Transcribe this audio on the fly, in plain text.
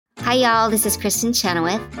Hi, y'all. This is Kristen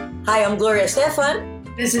Chenoweth. Hi, I'm Gloria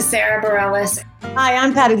Estefan. This is Sarah Bareilles. Hi,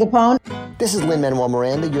 I'm Patti LuPone. This is Lin-Manuel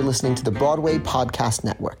Miranda. You're listening to the Broadway Podcast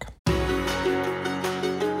Network.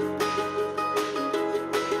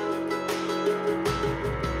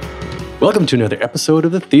 Welcome to another episode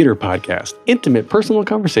of the Theater Podcast, intimate personal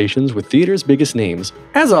conversations with theater's biggest names.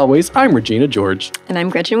 As always, I'm Regina George. And I'm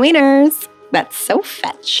Gretchen Wieners. That's so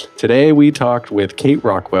fetch. Today we talked with Kate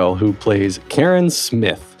Rockwell, who plays Karen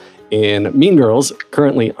Smith in Mean Girls,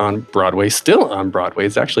 currently on Broadway, still on Broadway.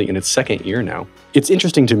 It's actually in its second year now. It's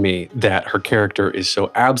interesting to me that her character is so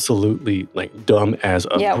absolutely dumb as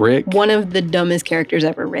a brick. One of the dumbest characters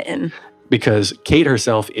ever written. Because Kate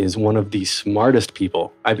herself is one of the smartest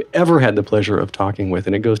people I've ever had the pleasure of talking with.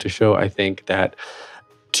 And it goes to show, I think, that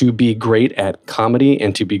to be great at comedy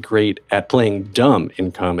and to be great at playing dumb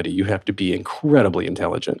in comedy, you have to be incredibly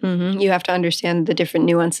intelligent. Mm-hmm. You have to understand the different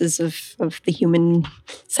nuances of the human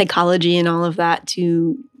psychology and all of that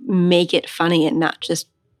to make it funny and not just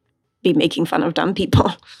be making fun of dumb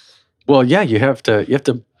people. Well, yeah, you have to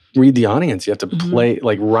read the audience. You have to play,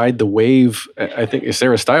 ride the wave. I think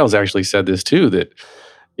Sarah Stiles actually said this too, that,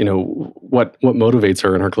 what motivates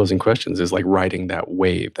her in her closing questions is riding that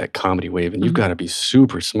wave, that comedy wave. And you've got to be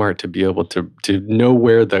super smart to be able to know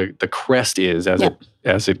where the crest is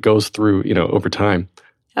as it goes through, over time.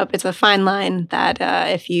 Yep, it's a fine line that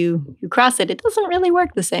if you cross it, it doesn't really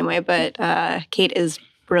work the same way. But Kate is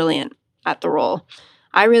brilliant at the role.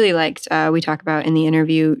 I really liked, we talk about in the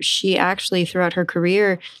interview, she actually throughout her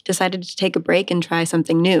career decided to take a break and try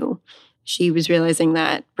something new. She was realizing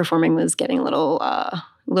that performing was getting a little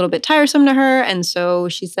bit tiresome to her. And so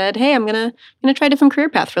she said, hey, I'm gonna try a different career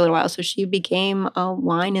path for a little while. So she became a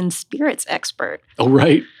wine and spirits expert. Oh,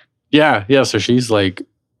 right. Yeah. So she's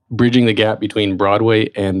bridging the gap between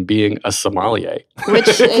Broadway and being a sommelier.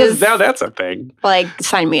 Which is... now that's a thing.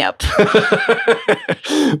 Sign me up.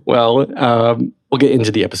 Well, we'll get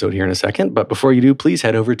into the episode here in a second. But before you do, please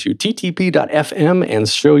head over to ttp.fm and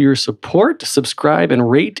show your support, subscribe,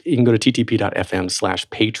 and rate. You can go to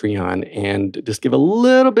ttp.fm/Patreon and just give a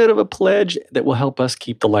little bit of a pledge that will help us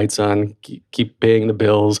keep the lights on, keep paying the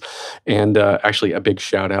bills. And actually, a big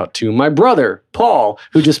shout out to my brother, Paul,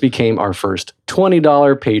 who just became our first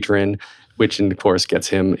 $20 patron, which, of course, gets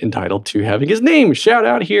him entitled to having his name shout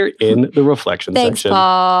out here in the reflection section.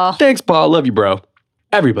 Paul. Thanks, Paul. Love you, bro.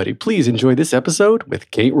 Everybody, please enjoy this episode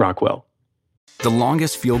with Kate Rockwell. The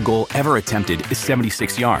longest field goal ever attempted is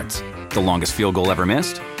 76 yards. The longest field goal ever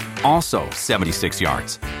missed? Also 76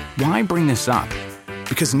 yards. Why bring this up?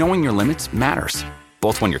 Because knowing your limits matters,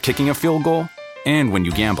 both when you're kicking a field goal and when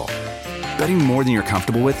you gamble. Betting more than you're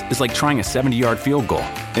comfortable with is like trying a 70-yard field goal.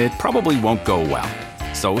 It probably won't go well.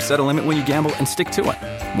 So set a limit when you gamble and stick to it.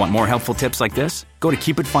 Want more helpful tips like this? Go to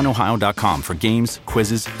keepitfunohio.com for games,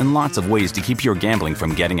 quizzes, and lots of ways to keep your gambling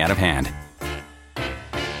from getting out of hand.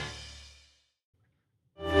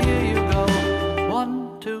 Here you go.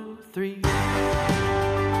 1, 2, 3.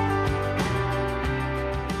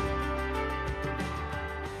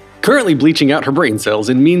 Currently bleaching out her brain cells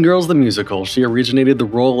in Mean Girls the Musical, she originated the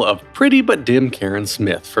role of pretty but dim Karen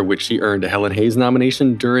Smith, for which she earned a Helen Hayes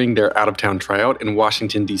nomination during their out-of-town tryout in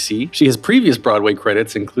Washington, D.C. She has previous Broadway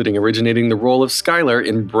credits, including originating the role of Skylar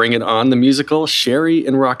in Bring It On the Musical, Sherry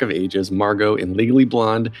in Rock of Ages, Margot in Legally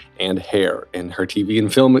Blonde, and Hair. And her TV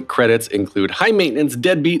and film credits include High Maintenance,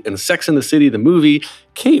 Deadbeat, and Sex and the City the Movie.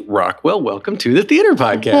 Kate Rockwell, welcome to the Theater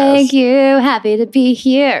Podcast. Thank you. Happy to be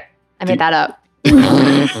here. I made that up. Do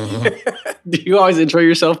you always intro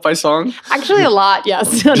yourself by song? Actually, a lot,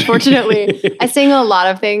 yes, unfortunately. I sing a lot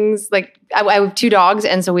of things. I have 2 dogs,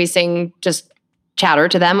 and so we sing just chatter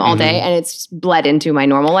to them all day, and it's bled into my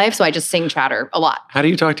normal life, so I just sing chatter a lot. How do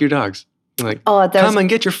you talk to your dogs? Come and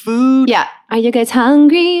get your food. Yeah. Are you guys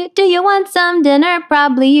hungry? Do you want some dinner?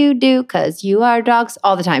 Probably you do, because you are dogs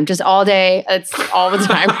all the time. Just all day. It's all the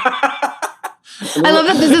time. I love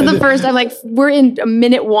that this is the first. I'm we're in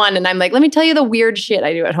minute 1, and I'm let me tell you the weird shit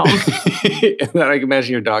I do at home. And then I can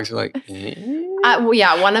imagine your dogs are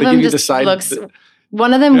yeah, one of them just looks.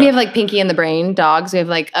 One of them, we have Pinky and the Brain dogs. We have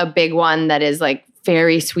a big one that is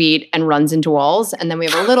very sweet and runs into walls, and then we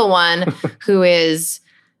have a little one who is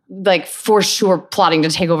for sure plotting to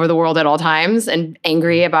take over the world at all times and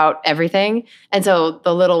angry about everything. And so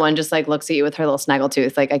the little one just looks at you with her little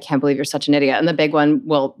snaggletooth, I can't believe you're such an idiot. And the big one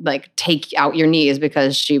will take out your knees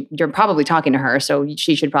because you're probably talking to her, so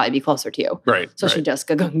she should probably be closer to you. Right. So she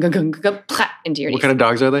just into your knees. What kind of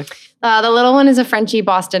dogs are they? The little one is a Frenchie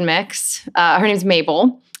Boston mix. Her name's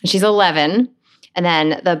Mabel. She's 11. And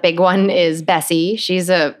then the big one is Bessie. She's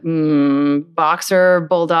a boxer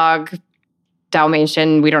bulldog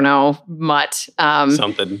Dalmatian. We don't know mutt.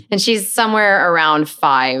 Something. And she's somewhere around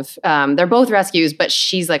 5. They're both rescues, but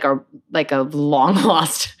she's like a long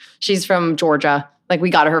lost. She's from Georgia. Like we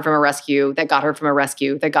got her from a rescue that got her from a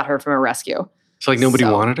rescue that got her from a rescue. So like nobody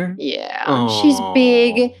wanted her? Yeah. Aww. She's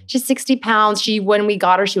big. She's 60 pounds. When we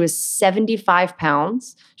got her, she was 75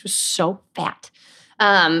 pounds. She was so fat.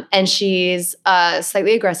 And she's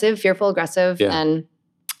slightly aggressive, fearful aggressive. Yeah. And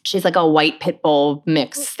she's like a white pit bull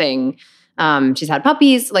mix thing. She's had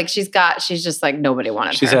puppies. Like she's just like nobody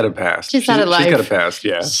wanted her. She's had a past. She's had a life. She's got a past,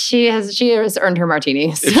 yeah. She has earned her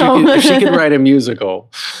martini. So. If she could write a musical.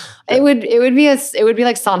 It would be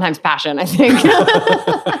like Sondheim's Passion, I think.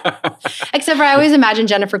 Except for I always imagine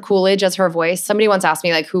Jennifer Coolidge as her voice. Somebody once asked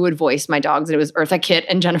me like who would voice my dogs, and it was Eartha Kitt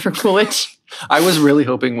and Jennifer Coolidge. I was really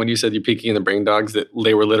hoping when you said you Pinky and the Brain dogs that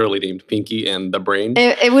they were literally named Pinky and the Brain.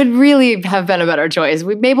 It would really have been a better choice.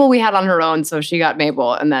 Mabel we had on her own, so she got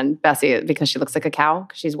Mabel, and then Bessie because she looks like a cow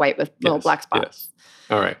because she's white with little black spots. Yes.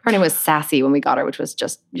 All right. Her name was Sassy when we got her, which was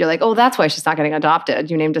just, you're like, oh, that's why she's not getting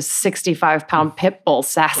adopted. You named a 65-pound pit bull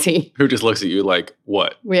Sassy. Who just looks at you like,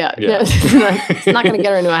 what? Yeah. It's not going to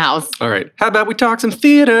get her into a house. All right. How about we talk some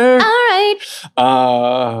theater? All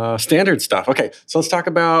right. Standard stuff. Okay. So let's talk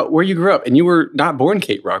about where you grew up. And you were not born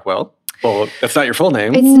Kate Rockwell. Well, that's not your full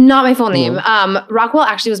name. It's not my full name. Rockwell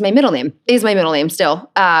actually was my middle name. Is my middle name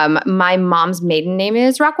still. My mom's maiden name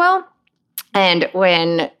is Rockwell. And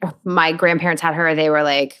when my grandparents had her, they were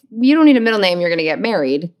like, you don't need a middle name. You're going to get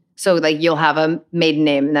married. So like you'll have a maiden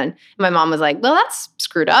name. And then my mom was like, well, that's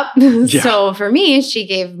screwed up. Yeah. So for me, she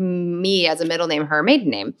gave me as a middle name her maiden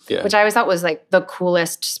name, which I always thought was like the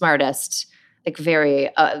coolest, smartest, like very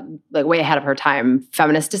like way ahead of her time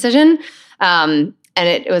feminist decision. And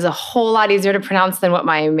it was a whole lot easier to pronounce than what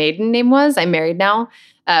my maiden name was. I'm married now.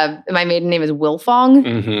 My maiden name is Wilfong.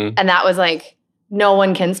 Mm-hmm. And that was like, no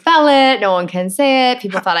one can spell it. No one can say it.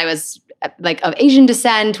 People thought I was like of Asian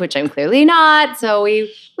descent, which I'm clearly not. So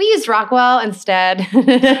we used Rockwell instead.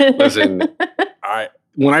 Listen,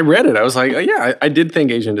 when I read it, I was like, oh, yeah, I did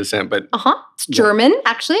think Asian descent, but it's German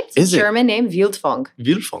actually. It's a German name, Wildfong.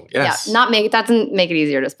 Wildfong, yes. Yeah, that doesn't make it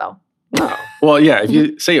easier to spell. Oh. Well, yeah, if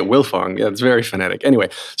you say it Wilfong, yeah, it's very phonetic. Anyway,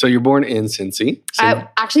 so you're born in Cincy. I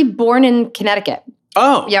actually born in Connecticut.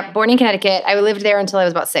 Oh. Yep, born in Connecticut. I lived there until I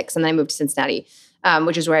was about 6, and then I moved to Cincinnati,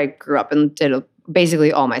 which is where I grew up and did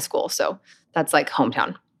basically all my school. So that's like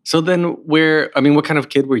hometown. So then what kind of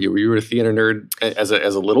kid were you? Were you a theater nerd as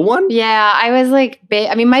a little one? Yeah, I was like,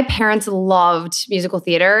 my parents loved musical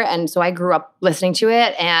theater. And so I grew up listening to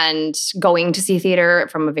it and going to see theater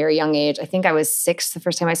from a very young age. I think I was 6 the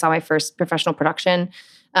first time I saw my first professional production.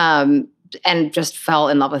 And just fell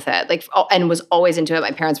in love with it, and was always into it.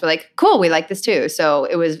 My parents were like, cool, we like this too. So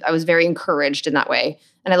I was very encouraged in that way.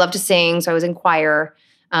 And I love to sing, so I was in choir.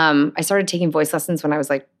 I started taking voice lessons when I was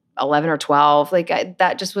like 11 or 12.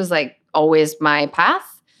 That just was like always my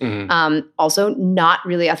path. Mm-hmm. Also not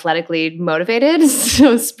really athletically motivated.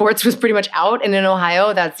 So sports was pretty much out. And in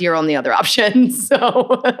Ohio, that's your only other option.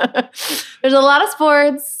 So there's a lot of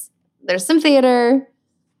sports. There's some theater.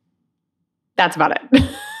 That's about it.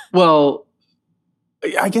 Well,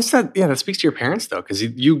 I guess that speaks to your parents though, because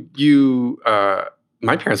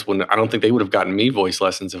my parents wouldn't. I don't think they would have gotten me voice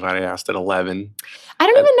lessons if I'd asked at 11. I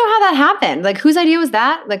don't even know how that happened. Like, whose idea was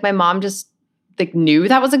that? Like, my mom just knew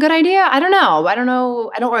that was a good idea. I don't know.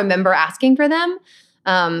 I don't remember asking for them,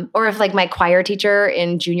 or if like my choir teacher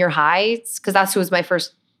in junior high, because that's who was my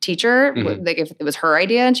first teacher. Mm-hmm. Like, if it was her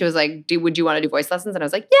idea, and she was like, "Would you want to do voice lessons?" And I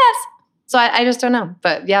was like, "Yes." So I just don't know.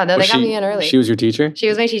 But yeah, no, they got me in early. She was your teacher? She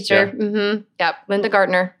was my teacher. Yeah. Mm-hmm. Yeah, Linda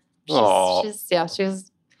Gartner. She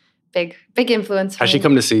was big influence. Has she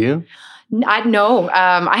come to see you? No.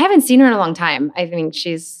 I haven't seen her in a long time. I think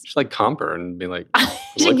she's like comp her and be like,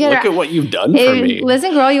 look at what you've done for me.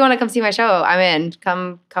 Listen, girl, you want to come see my show? I'm in.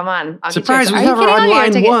 Come on. Surprise, we have her on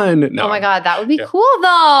line 1. No. Oh my God, that would be cool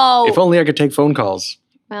though. If only I could take phone calls.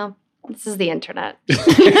 Well, this is the internet.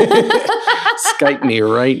 Skype me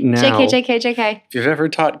right now. JK. If you've ever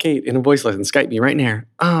taught Kate in a voice lesson, Skype me right now.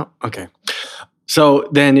 Oh, okay. So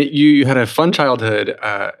then you had a fun childhood,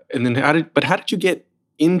 and then how did you get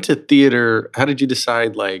into theater? How did you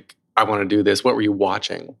decide I want to do this? What were you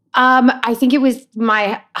watching? I think it was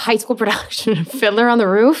my high school production of Fiddler on the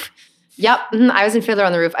Roof. Yep, I was in Fiddler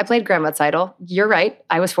on the Roof. I played Grandma Seidel. You're right.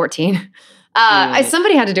 I was 14.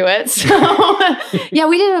 Somebody had to do it. So yeah,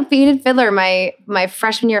 we did Fiddler my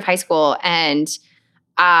freshman year of high school, and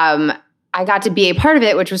I got to be a part of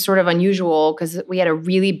it, which was sort of unusual because we had a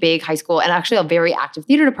really big high school and actually a very active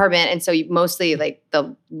theater department, and so mostly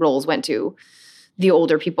the roles went to the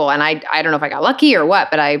older people. And I don't know if I got lucky or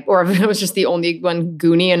what, or if it was just the only one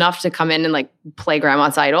goony enough to come in and like play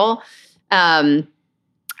Grandma's Idol. And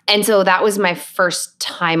so that was my first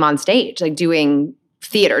time on stage, like doing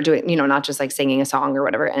theater, not just like singing a song or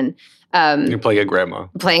whatever. And you're playing a grandma.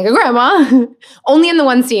 Playing a grandma. Only in the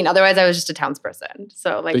one scene. Otherwise, I was just a townsperson.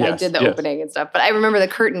 So like I did the opening and stuff. But I remember the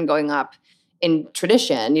curtain going up in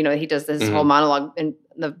tradition. He does this whole monologue in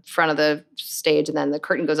the front of the stage, and then the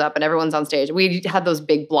curtain goes up and everyone's on stage. We had those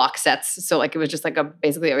big block sets. So like it was just like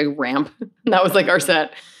basically a big ramp. And that was like our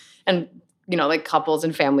set. And like couples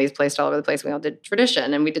and families placed all over the place. We all did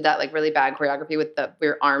tradition, and we did that like really bad choreography with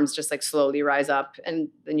your arms just like slowly rise up, and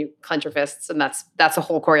then you clench your fists, and that's a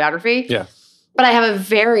whole choreography. Yeah. But I have a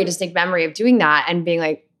very distinct memory of doing that and being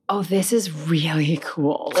like, oh, this is really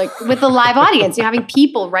cool. Like with the live audience, having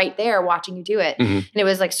people right there watching you do it. Mm-hmm. And it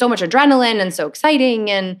was like so much adrenaline and so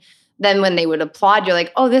exciting. And then when they would applaud, you're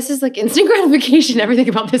like, oh, this is like instant gratification. Everything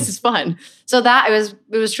about this is fun. So it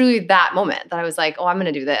was truly that moment that I was like, oh, I'm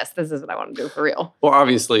going to do this. This is what I want to do for real. Well,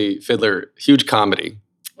 obviously, Fiddler, huge comedy.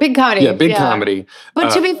 Big comedy. Yeah, big comedy. But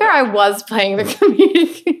to be fair, I was playing the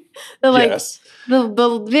comedic. Yes.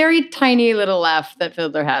 The very tiny little laugh that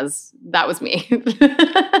Fiddler has, that was me.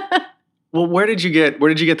 Well, where did you get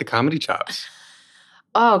the comedy chops?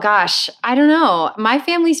 Oh gosh, I don't know. My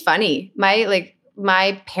family's funny.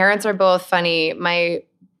 My parents are both funny. I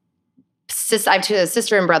have a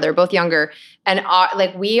sister and brother, both younger, and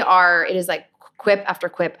it is like quip after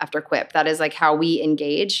quip after quip. That is like how we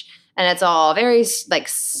engage, and it's all very like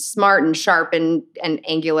smart and sharp and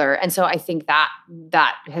angular. And so I think that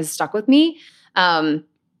has stuck with me.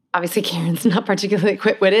 Obviously, Karen's not particularly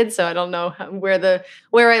quick-witted, so I don't know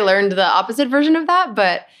where I learned the opposite version of that.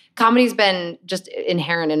 But comedy's been just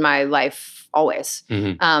inherent in my life always.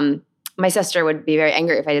 Mm-hmm. My sister would be very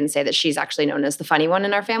angry if I didn't say that she's actually known as the funny one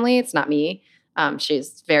in our family. It's not me.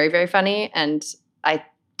 She's very, very funny, and I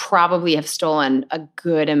probably have stolen a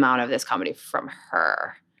good amount of this comedy from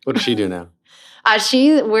her. What does she do now?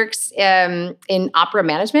 She works in opera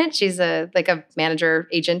management. She's a manager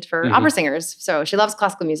agent for opera singers. So she loves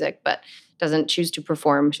classical music, but doesn't choose to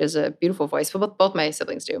perform. She has a beautiful voice. But both my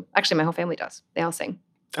siblings do. Actually, my whole family does. They all sing.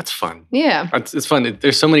 That's fun. Yeah. It's fun.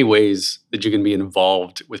 There's so many ways that you can be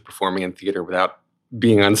involved with performing in theater without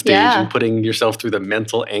being on stage and putting yourself through the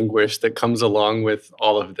mental anguish that comes along with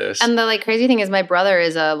all of this. And the crazy thing is my brother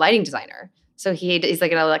is a lighting designer. So he's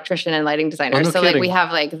like an electrician and lighting designer. Oh, no so kidding. we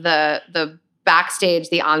have the backstage,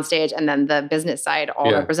 the onstage, and then the business side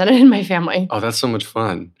all represented in my family. Oh, that's so much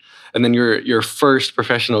fun. And then your first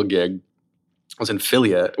professional gig was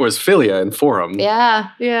Philia in Forum.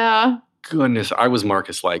 Yeah. Goodness, I was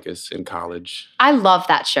Marcus Likas in college. I love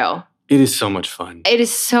that show. It is so much fun. It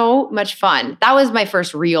is so much fun. That was my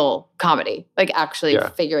first real comedy, like actually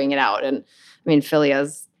figuring it out. And I mean,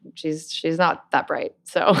 Philia's, she's not that bright.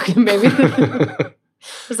 So maybe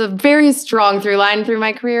there's a very strong through line through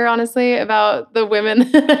my career, honestly, about the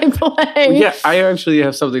women that I play. Yeah, I actually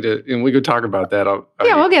have something and we could talk about that.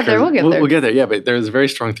 We'll get there. We'll get there. Yeah, but there's a very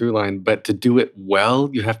strong through line. But to do it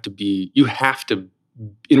well, you have to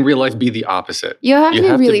in real life, be the opposite. You have to be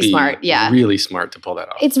really smart. Yeah. Really smart to pull that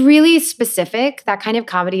off. It's really specific. That kind of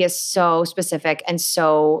comedy is so specific and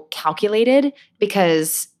so calculated,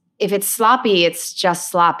 because if it's sloppy, it's just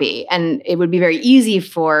sloppy. And it would be very easy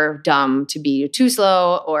for dumb to be too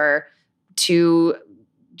slow or too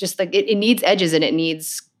just like it needs edges and it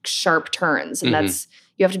needs sharp turns. And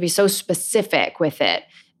you have to be so specific with it.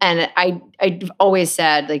 And I've always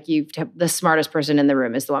said, like, the smartest person in the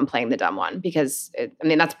room is the one playing the dumb one, because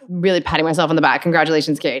that's really patting myself on the back.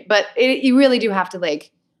 Congratulations, Kate. But you really do have to like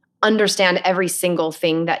understand every single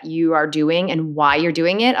thing that you are doing and why you're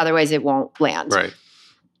doing it. Otherwise, it won't land. Right.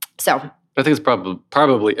 So I think it's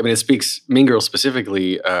probably. I mean, it speaks Mean Girls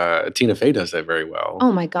specifically. Tina Fey does that very well.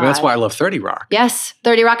 Oh my God! And that's why I love 30 Rock. Yes,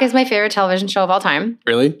 30 Rock is my favorite television show of all time.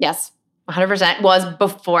 Really? Yes. 100% was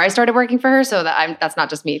before I started working for her, so that's not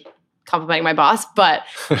just me complimenting my boss, but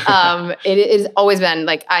it has always been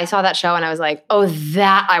like I saw that show and I was like, oh,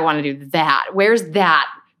 that I want to do that. Where's that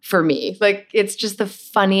for me? Like it's just the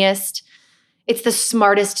funniest, it's the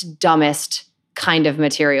smartest, dumbest kind of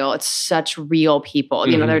material. It's such real people.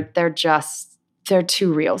 You know, they're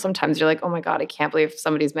too real. Sometimes you're like, oh my God, I can't believe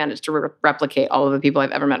somebody's managed to replicate all of the people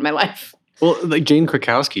I've ever met in my life. Well, like Jane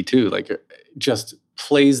Krakowski too, like just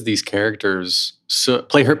plays these characters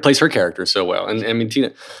plays her character so well. And I mean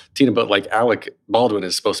Tina, but like Alec Baldwin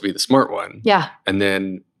is supposed to be the smart one. Yeah. And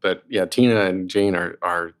then, but yeah, Tina and Jane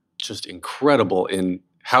are just incredible in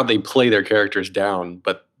how they play their characters down,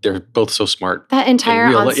 but they're both so smart. That entire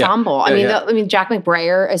ensemble. I mean, Jack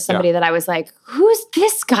McBrayer is somebody that I was like, who's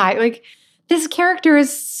this guy? Like this character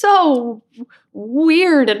is so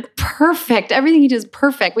weird and perfect. Everything he does is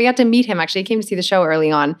perfect. We got to meet him, actually. He came to see the show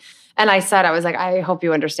early on. And I was like, I hope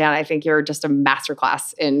you understand. I think you're just a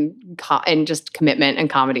masterclass in just commitment and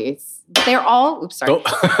comedy. They're all,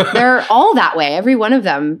 they're all that way. Every one of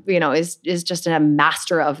them, is just a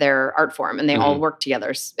master of their art form, and they all work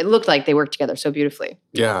together. It looked like they worked together so beautifully.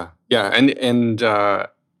 Yeah, yeah. And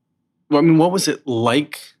what was it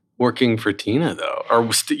like working for Tina, though? Or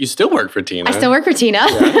you still work for Tina? I still work for Tina. Yeah.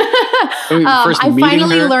 I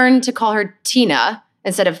finally learned to call her Tina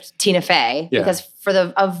instead of Tina Fey, because for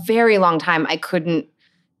a very long time, I couldn't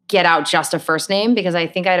get out just a first name, because I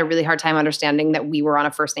think I had a really hard time understanding that we were on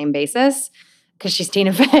a first name basis, because she's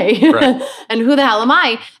Tina Fey. Right. And who the hell am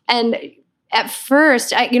I? And at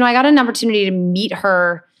first, I got an opportunity to meet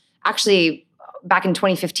her. Actually, back in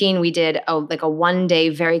 2015, we did a one-day,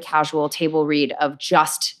 very casual table read of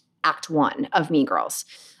just Act 1 of Mean Girls.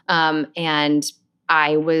 And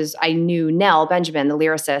I knew Nell Benjamin, the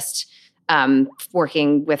lyricist,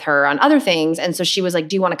 working with her on other things. And so she was like,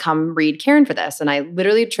 do you want to come read Karen for this? And I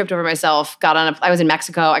literally tripped over myself, I was in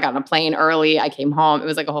Mexico. I got on a plane early. I came home. It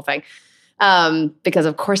was like a whole thing. Because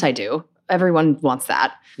of course I do. Everyone wants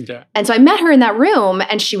that. Yeah. And so I met her in that room,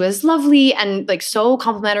 and she was lovely and like so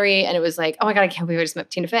complimentary. And it was like, oh my God, I can't believe I just met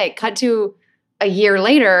Tina Fey. Cut to a year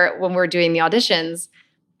later when we're doing the auditions.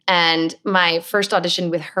 And my first audition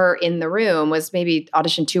with her in the room was maybe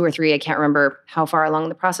audition 2 or 3. I can't remember how far along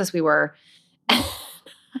the process we were.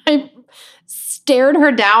 I stared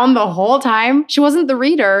her down the whole time. She wasn't the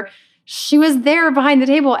reader. She was there behind the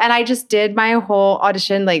table. And I just did my whole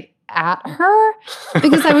audition like at her,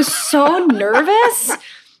 because I was so nervous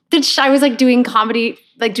that I was like doing comedy,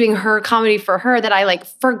 like doing her comedy for her, that I like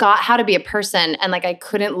forgot how to be a person. And like I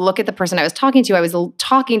couldn't look at the person I was talking to. I was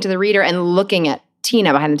talking to the reader and looking at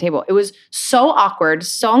Tina behind the table. It was so awkward,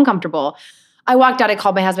 so uncomfortable. I walked out, I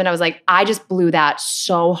called my husband. I was like, I just blew that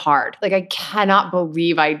so hard. Like, I cannot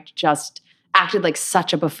believe I just acted like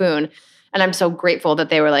such a buffoon. And I'm so grateful that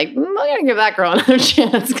they were like, I'm going to give that girl another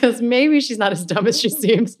chance, because maybe she's not as dumb as she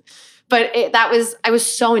seems. But I was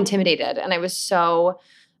so intimidated, and I was so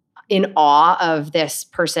in awe of this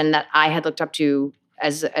person that I had looked up to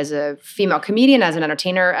as a female comedian, as an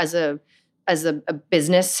entertainer, as a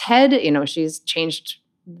business head. She's changed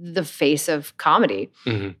the face of comedy.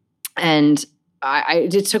 Mm-hmm. And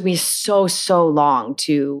it took me so long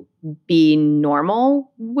to be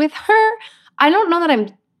normal with her. I don't know that I'm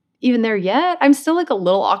even there yet. I'm still like a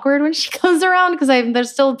little awkward when she comes around, because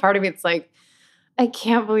there's still a part of me that's like, I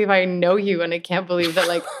can't believe I know you, and I can't believe that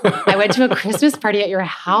like I went to a Christmas party at your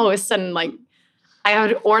house, and like I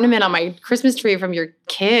have an ornament on my Christmas tree from your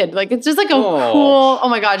kid. Like, it's just like a cool, oh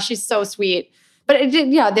my God, she's so sweet. But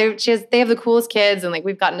they have the coolest kids, and like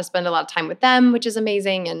we've gotten to spend a lot of time with them, which is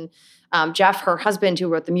amazing. And Jeff, her husband, who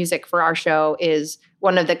wrote the music for our show, is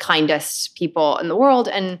one of the kindest people in the world.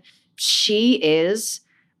 And she is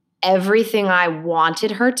everything I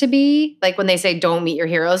wanted her to be. Like when they say don't meet your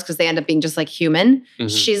heroes, because they end up being just like human. Mm-hmm.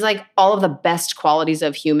 She's like all of the best qualities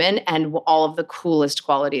of human and all of the coolest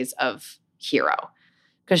qualities of hero.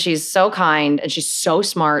 Because she's so kind, and she's so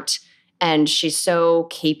smart, and she's so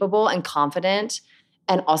capable and confident.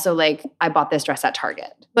 And also, like, I bought this dress at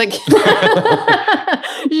Target. Like,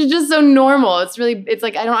 she's just so normal. It's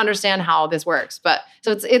like, I don't understand how this works. But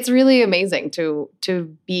so it's really amazing to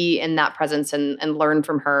be in that presence and learn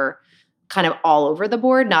from her kind of all over the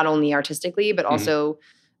board, not only artistically, but also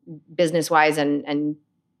business-wise and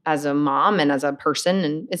as a mom and as a person.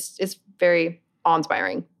 And it's very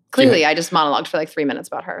awe-inspiring. Clearly, I just monologued for like 3 minutes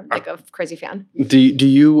about her, like a crazy fan. Do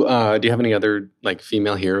you have any other like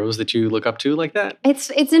female heroes that you look up to like that? It's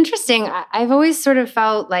interesting. I've always sort of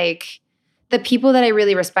felt like the people that I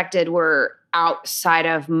really respected were outside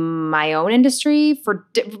of my own industry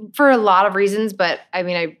for a lot of reasons. But I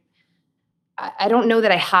mean, I don't know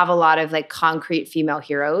that I have a lot of like concrete female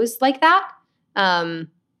heroes like that. I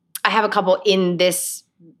have a couple in this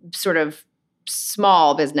sort of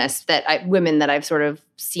small business women that I've sort of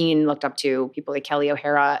seen, looked up to, people like Kelly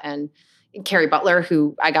O'Hara and Carrie Butler,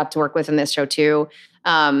 who I got to work with in this show too.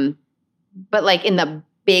 But like in the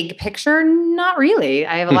big picture, not really.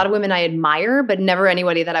 I have a lot of women I admire, but never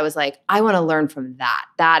anybody that I was like, I want to learn from that.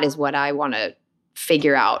 That is what I want to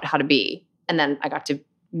figure out how to be. And then I got to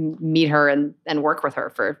meet her and work with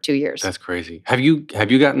her for 2 years. That's crazy. Have you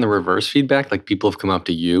gotten the reverse feedback? Like people have come up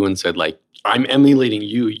to you and said like, I'm emulating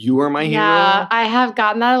you. You are my hero. Yeah, I have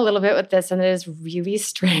gotten that a little bit with this, and it is really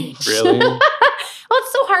strange. Really? Well,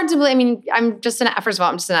 it's so hard to believe. I mean, first of all,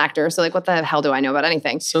 I'm just an actor, so like, what the hell do I know about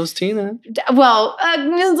anything? So's Tina. Well,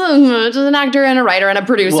 just an actor and a writer and a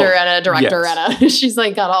producer and a director and she's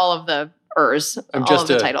like got all of the I'm all just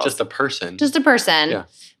of the titles. Just a person. Just a person. Yeah.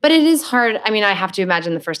 But it is hard. I mean, I have to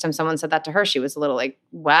imagine the first time someone said that to her, she was a little like,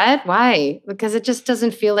 what? Why? Because it just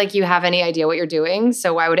doesn't feel like you have any idea what you're doing.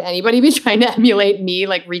 So why would anybody be trying to emulate me,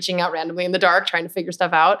 like reaching out randomly in the dark, trying to figure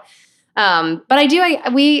stuff out? But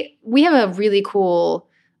we have a really cool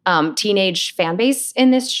teenage fan base in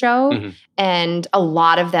this show. Mm-hmm. And a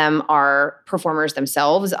lot of them are performers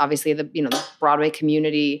themselves. Obviously, the Broadway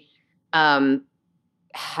community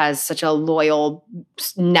has such a loyal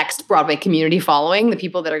next Broadway community following, the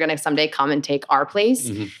people that are going to someday come and take our place.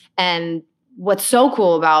 Mm-hmm. And what's so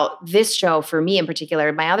cool about this show for me in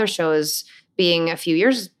particular, my other shows being a few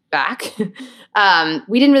years back,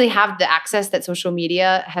 we didn't really have the access that social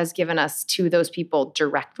media has given us to those people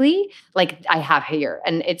directly, like I have here.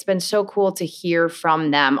 And it's been so cool to hear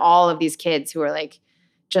from them, all of these kids who are like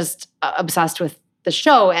just obsessed with the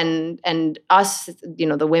show and us,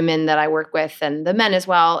 the women that I work with and the men as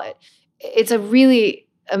well. It's a really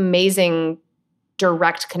amazing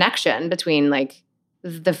direct connection between like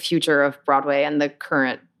the future of Broadway and the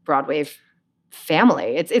current Broadway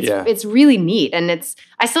family. It's really neat. And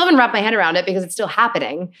I still haven't wrapped my head around it because it's still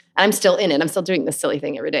happening and I'm still in it. I'm still doing this silly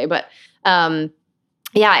thing every day. But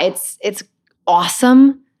it's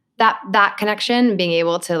awesome. That connection, being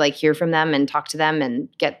able to like hear from them and talk to them and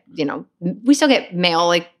get, we still get mail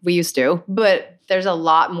like we used to, but there's a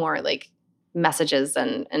lot more like messages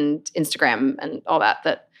and Instagram and all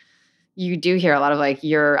that you do hear a lot of like,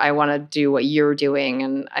 I want to do what you're doing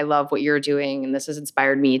and I love what you're doing. And this has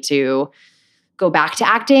inspired me to go back to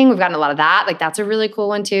acting. We've gotten a lot of that. Like that's a really cool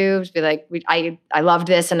one too. To be like, I loved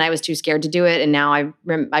this and I was too scared to do it. And now I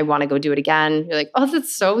want to go do it again. You're like, oh,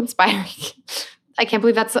 that's so inspiring. I can't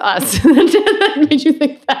believe that's us. That made you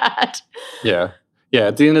think that. Yeah. Yeah.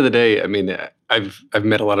 At the end of the day, I mean, I've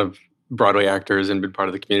met a lot of Broadway actors and been part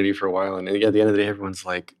of the community for a while. And at the end of the day, everyone's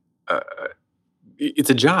like,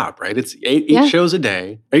 it's a job, right? It's eight shows a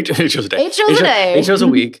day. 8 shows a day. 8 shows a day. 8 shows a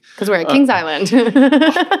week. Because we're at Kings Island.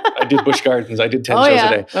 I did Busch Gardens. I did 10 shows a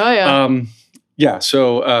day. Oh, yeah.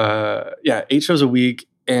 So 8 shows a week.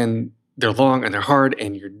 And they're long and they're hard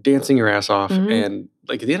and you're dancing your ass off. Mm-hmm. And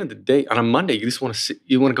like at the end of the day, on a Monday, you just want to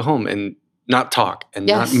you want to go home and not talk and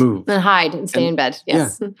not move. And hide and stay in bed.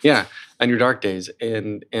 Yes. Yeah. On your dark days.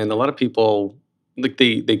 And a lot of people, like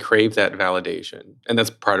they crave that validation. And that's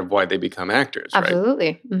part of why they become actors,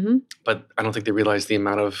 Absolutely. Right? Mm-hmm. But I don't think they realize the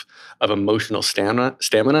amount of emotional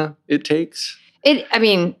stamina it takes.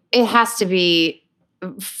 It has to be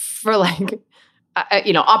for like,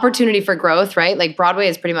 opportunity for growth, right? Like Broadway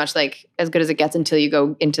is pretty much like as good as it gets until you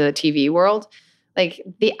go into the TV world. Like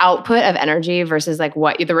the output of energy versus like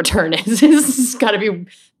what the return is got to be,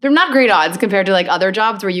 they're not great odds compared to like other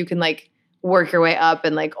jobs where you can like work your way up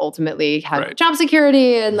and like ultimately have job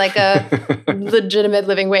security and like a legitimate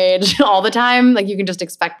living wage all the time. Like you can just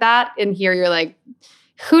expect that. And here you're like,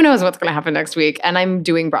 who knows what's going to happen next week? And I'm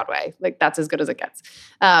doing Broadway. Like that's as good as it gets.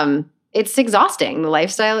 It's exhausting. The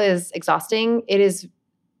lifestyle is exhausting. It is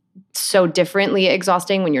so differently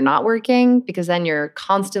exhausting when you're not working because then you're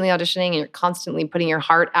constantly auditioning and you're constantly putting your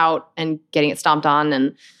heart out and getting it stomped on.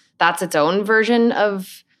 And that's its own version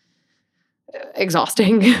of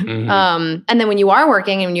exhausting. Mm-hmm. And then when you are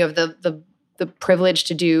working and you have the privilege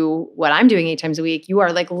to do what I'm doing 8 times a week, you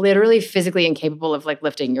are like literally physically incapable of like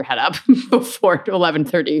lifting your head up before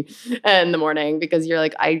 11:30 in the morning because you're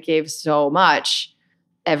like, I gave so much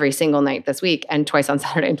every single night this week and twice on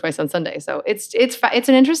Saturday and twice on Sunday. So it's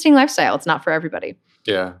an interesting lifestyle. It's not for everybody.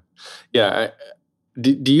 Yeah. Yeah.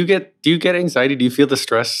 Do you get anxiety? Do you feel the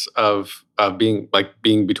stress of being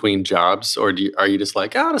between jobs or are you just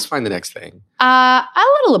like, I'll just find the next thing? A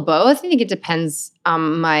little of both. I think it depends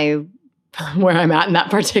on where I'm at in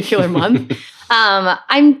that particular month.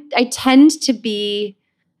 I tend to be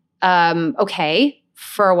okay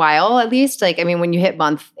for a while, at least. Like, I mean, when you hit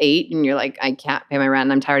month 8 and you're like, I can't pay my rent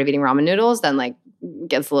and I'm tired of eating ramen noodles, then like it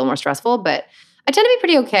gets a little more stressful. But I tend to be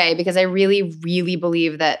pretty okay because I really, really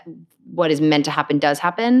believe that what is meant to happen does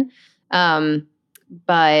happen.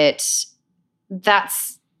 But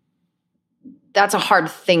that's a hard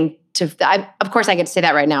thing of course I get to say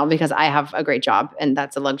that right now because I have a great job and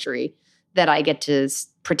that's a luxury that I get to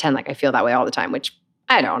pretend like I feel that way all the time, which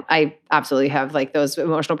I don't. I absolutely have like those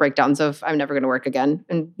emotional breakdowns of I'm never going to work again.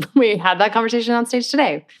 And we had that conversation on stage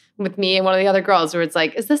today with me and one of the other girls where it's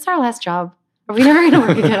like, is this our last job? Are we never going to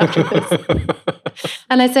work again after this?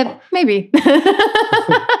 And I said, maybe.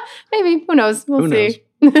 Maybe. Who knows? We'll see.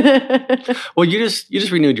 Well, you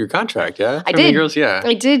just renewed your contract, yeah? I did. Girls, yeah.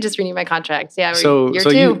 I did just renew my contract. Yeah. So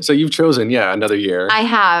you've chosen, another year. I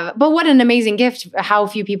have. But what an amazing gift. How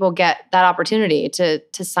few people get that opportunity to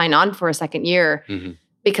sign on for a second year. Mm-hmm.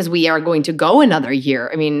 because we are going to go another year.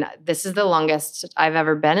 I mean, this is the longest I've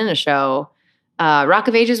ever been in a show. Rock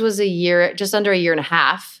of Ages was a year, just under a year and a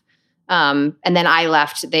half. And then I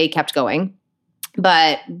left, they kept going.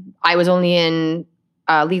 But I was only in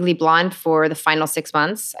Legally Blonde for the final 6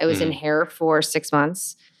 months. I was in Hair for 6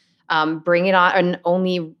 months. Bring It On,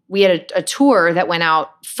 and we had a tour that went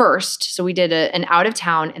out first. So we did an out of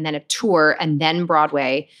town and then a tour and then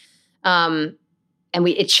Broadway. And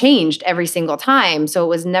it changed every single time. So it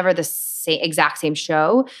was never the exact same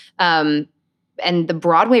show. And the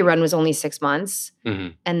Broadway run was only 6 months.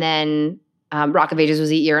 And then Rock of Ages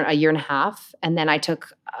was a year and a half. And then I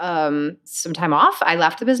took some time off. I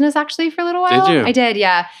left the business actually for a little while. Did you? I did,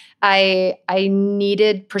 yeah. I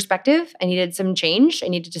needed perspective. I needed some change. I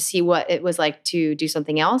needed to see what it was like to do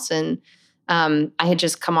something else. And I had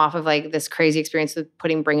just come off of like this crazy experience with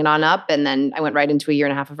putting Bring It On up. And then I went right into a year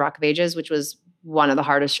and a half of Rock of Ages, which was one of the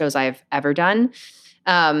hardest shows I've ever done.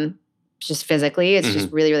 Just physically, it's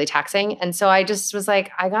just really, really taxing. And so I just was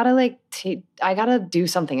like, I gotta do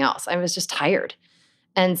something else. I was just tired.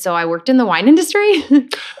 And so I worked in the wine industry.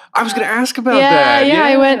 I was going to ask about that.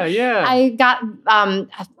 Yeah, I got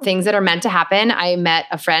things that are meant to happen. I met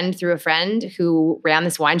a friend through a friend who ran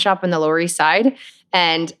this wine shop in the Lower East Side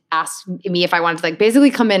and asked me if I wanted to like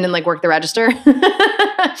basically come in and like work the register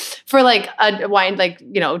for like a wine, like,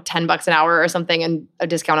 $10 an hour or something and a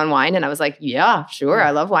discount on wine. And I was like, yeah, sure.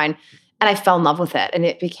 I love wine. And I fell in love with it. And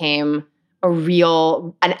it became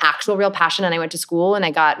an actual real passion. And I went to school and I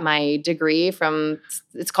got my degree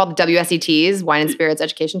it's called the WSET's, Wine and Spirits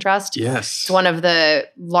Education Trust. Yes. It's one of the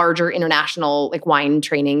larger international like wine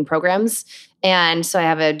training programs. And so I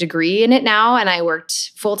have a degree in it now. And I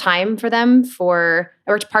worked full-time for them I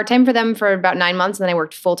worked part-time for them for about 9 months. And then I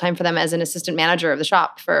worked full-time for them as an assistant manager of the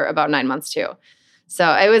shop for about 9 months too.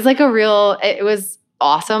 So it was like it was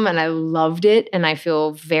awesome. And I loved it. And I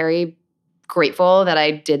feel very grateful that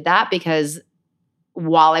I did that, because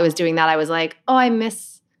while I was doing that, I was like, oh, I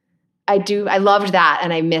loved that.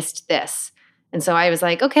 And I missed this. And so I was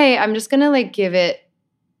like, okay, I'm just going to like I'm going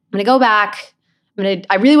to go back.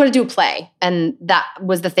 I really want to do a play. And that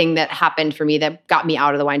was the thing that happened for me that got me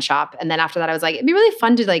out of the wine shop. And then after that, I was like, it'd be really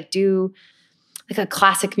fun to like do like a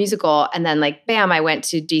classic musical. And then like, bam, I went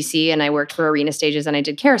to DC and I worked for Arena Stages and I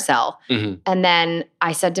did Carousel. And then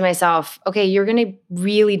I said to myself, okay, you're going to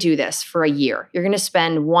really do this for a year. You're going to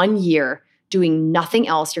spend 1 year doing nothing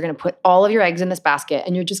else. You're going to put all of your eggs in this basket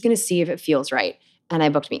and you're just going to see if it feels right. And I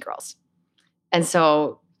booked Mean Girls. And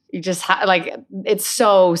so you just it's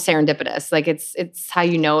so serendipitous. Like it's how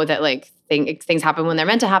you know that like things happen when they're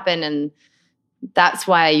meant to happen. And that's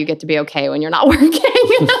why you get to be okay when you're not working.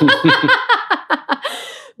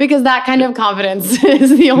 Because that kind of confidence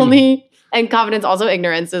is the only, and confidence, also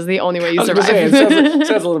ignorance, is the only way you survive. It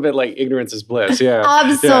sounds a little bit like ignorance is bliss. Yeah.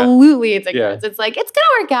 Absolutely. It's ignorance. It's like, it's going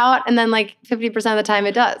to work out. And then like 50% of the time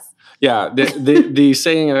it does. Yeah. The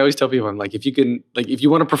saying I always tell people, I'm like, if you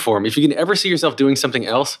want to perform, if you can ever see yourself doing something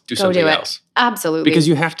else, do something else. Absolutely. Because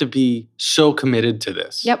you have to be so committed to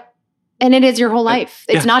this. Yep. And it is your whole life.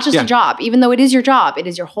 It's not just a job. Even though it is your job, it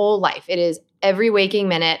is your whole life. It is every waking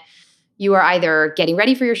minute. You are either getting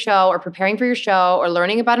ready for your show or preparing for your show or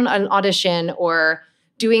learning about an audition or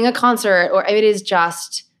doing a concert, or it is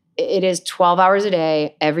 12 hours a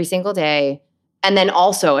day, every single day. And then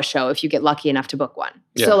also a show if you get lucky enough to book one.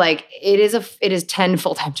 Yeah. So like it is 10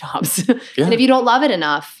 full-time jobs. Yeah. And if you don't love it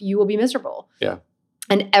enough, you will be miserable. Yeah.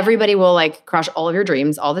 And everybody will like crush all of your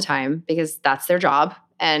dreams all the time because that's their job.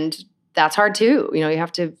 And that's hard too. You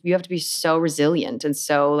have to be so resilient and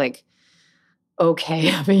so like okay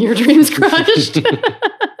having your dreams crushed.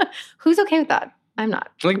 Who's okay with that? I'm not.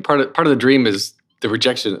 I think part of the dream is the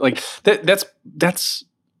rejection. Like that's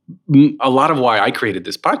a lot of why I created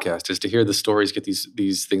this podcast, is to hear the stories, get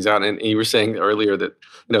these things out. And you were saying earlier that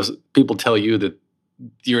people tell you that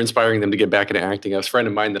you're inspiring them to get back into acting. I was a friend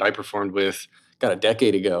of mine that I performed with a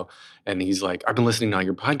decade ago, and he's like, I've been listening to all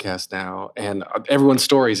your podcast now, and everyone's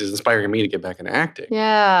stories is inspiring me to get back into acting.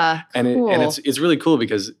 Yeah, cool. And it's really cool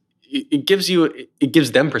because it gives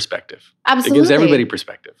them perspective. Absolutely. It gives everybody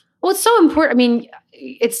perspective. Well, it's so important. I mean,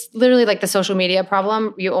 it's literally like the social media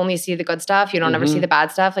problem. You only see the good stuff. You don't ever see the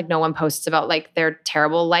bad stuff. Like no one posts about like their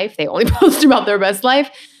terrible life. They only post about their best life.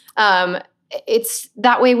 It's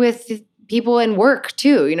that way with people in work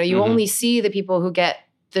too. You only see the people who get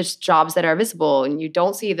the jobs that are visible, and you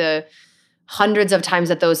don't see the hundreds of times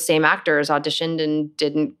that those same actors auditioned and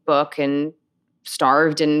didn't book and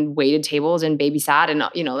starved and waited tables and babysat. And,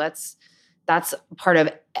 that's part of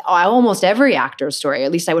almost every actor's story.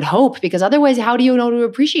 At least I would hope, because otherwise, how do you know to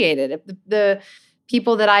appreciate it? If the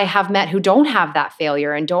people that I have met who don't have that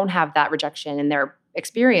failure and don't have that rejection, and they're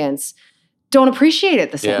experience don't appreciate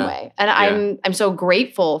it the same way. And Yeah. I'm so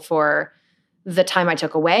grateful for the time I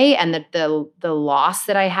took away and the loss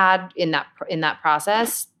that I had in that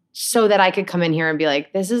process, so that I could come in here and be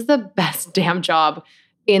like, this is the best damn job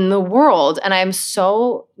in the world. And I'm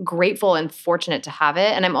so grateful and fortunate to have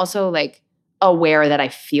it. And I'm also like aware that I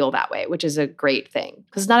feel that way, which is a great thing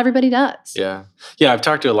because not everybody does. Yeah. Yeah. I've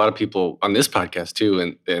talked to a lot of people on this podcast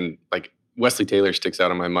too. And like Wesley Taylor sticks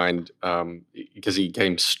out in my mind because he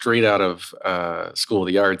came straight out of School of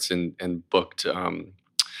the Arts and booked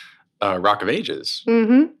Rock of Ages.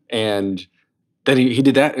 Mm-hmm. And then he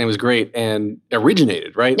did that and it was great and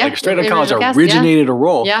originated, right? Yeah, like straight out of college, cast, originated a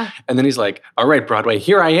role. Yeah. And then he's like, all right, Broadway,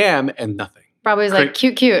 here I am, and nothing. Broadway's like,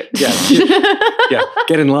 cute. Yeah, yeah,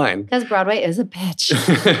 get in line. Because Broadway is a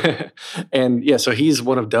bitch. And yeah, so he's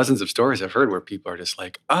one of dozens of stories I've heard where people are just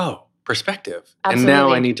like, oh, perspective. Absolutely. And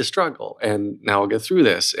now I need to struggle. And now I'll get through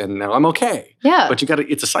this. And now I'm okay. Yeah. But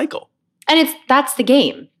it's a cycle. And that's the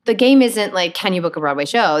game. The game isn't like, can you book a Broadway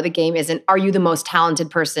show? The game isn't, are you the most talented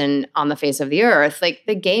person on the face of the earth? Like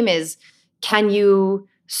the game is, can you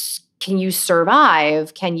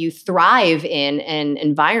survive? Can you thrive in an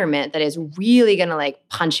environment that is really going to like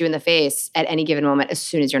punch you in the face at any given moment as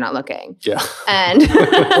soon as you're not looking? Yeah. And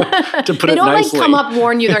to put they it don't nicely. like come up,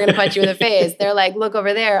 warn you they're going to punch you in the face. They're like, look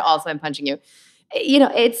over there. Also, I'm punching you. You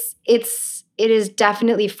know, it is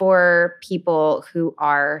definitely for people who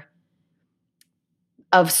are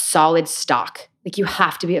of solid stock. Like you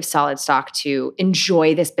have to be of solid stock to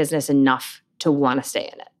enjoy this business enough to want to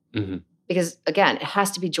stay in it. Mm-hmm. Because again, it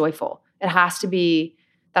has to be joyful. It has to be,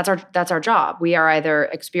 that's our job. We are either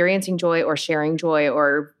experiencing joy or sharing joy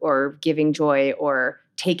or giving joy or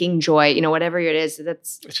taking joy, you know, whatever it is.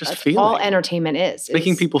 That's all entertainment is.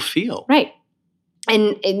 Making people feel. Right.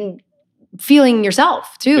 And feeling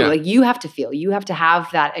yourself too. Yeah. Like you have to feel, you have to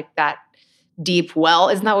have that deep well.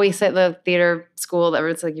 Isn't that what we say at the theater school? That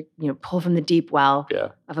it's like, you know, pull from the deep well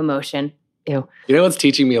of emotion. Ew. You know what's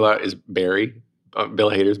teaching me a lot is Barry,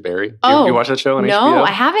 Bill Hader's Barry. You watch that show on HBO? No,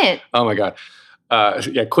 I haven't. Oh my God.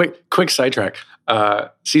 Yeah, quick sidetrack.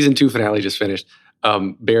 Season 2 finale just finished.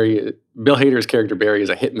 Bill Hader's character Barry is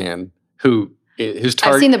a hitman whose target.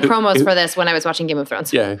 I've seen the promos for this when I was watching Game of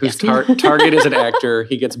Thrones. Yeah, whose target is an actor.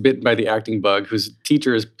 He gets bitten by the acting bug, whose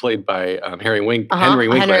teacher is played by Henry Winkler. Henry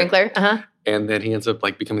Winkler. Uh-huh. And then he ends up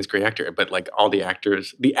like becoming this great actor. But like all the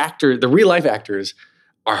actors, the real life actors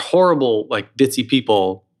are horrible, like ditzy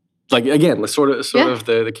people. Like again, sort of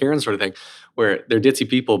the Karen sort of thing, where they're ditzy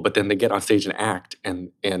people, but then they get on stage and act,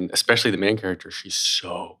 and especially the main character, she's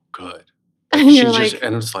so good. And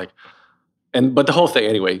it's like, but the whole thing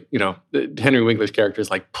anyway, you know, Henry Winkler's character is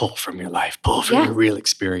like, pull from your life, pull from your real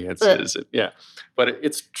experiences. Yeah. But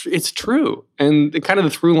it's true. And kind of the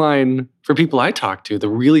through line for people I talk to, the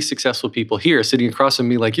really successful people here sitting across from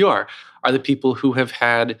me like you are the people who have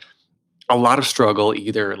had a lot of struggle,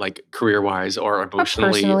 either like career-wise or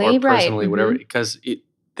emotionally or personally, whatever, because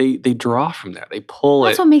they draw from that. They pull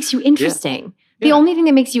That's what makes you interesting. Yeah. The only thing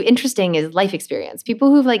that makes you interesting is life experience. People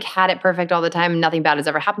who've like had it perfect all the time and nothing bad has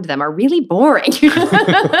ever happened to them are really boring. They're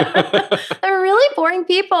really boring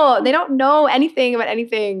people. They don't know anything about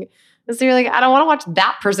anything. So you're like, I don't want to watch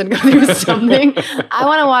that person go through something. I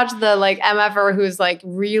want to watch the like MFer who's like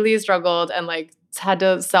really struggled and like had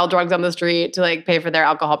to sell drugs on the street to like pay for their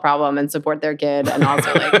alcohol problem and support their kid and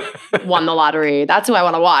also like won the lottery. That's who I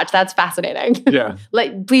want to watch. That's fascinating. Yeah.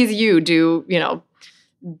 Like, please you do, you know,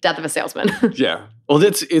 Death of a Salesman. Yeah. Well,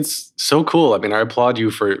 it's so cool. I mean, I applaud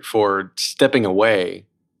you for stepping away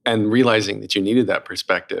and realizing that you needed that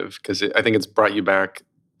perspective, because I think it's brought you back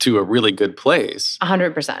to a really good place.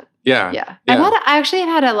 100%. Yeah. Yeah. I actually have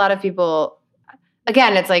had a lot of people.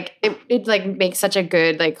 Again, it's like it like makes such a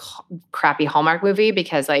good like crappy Hallmark movie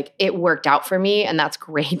because like it worked out for me, and that's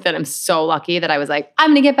great. That I'm so lucky that I was like,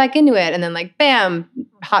 I'm gonna get back into it, and then like bam,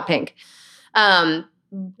 hot pink.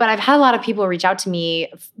 But I've had a lot of people reach out to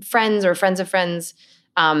me, friends or friends of friends,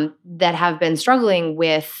 that have been struggling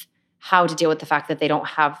with how to deal with the fact that they don't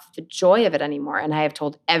have the joy of it anymore. And I have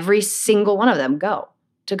told every single one of them,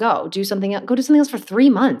 do something else. Go do something else for 3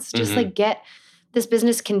 months. Just like this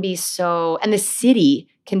business can be so, and the city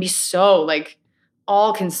can be so like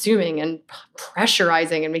all consuming and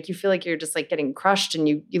pressurizing and make you feel like you're just like getting crushed and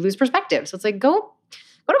you lose perspective. So it's like, go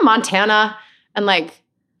to Montana and like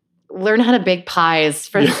learn how to bake pies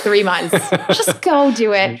for 3 months. Just go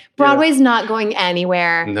do it. Broadway's not going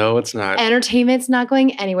anywhere. No, it's not. Entertainment's not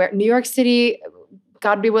going anywhere. New York City,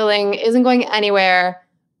 God be willing, isn't going anywhere.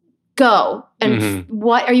 Go. And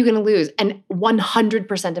what are you going to lose? And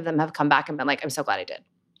 100% of them have come back and been like, I'm so glad I did.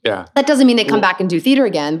 Yeah. That doesn't mean they come back and do theater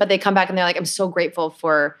again, but they come back and they're like, I'm so grateful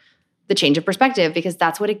for the change of perspective, because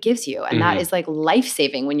that's what it gives you. And that is like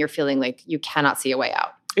life-saving when you're feeling like you cannot see a way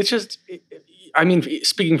out. It's just, I mean,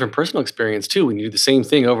 speaking from personal experience too, when you do the same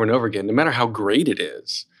thing over and over again, no matter how great it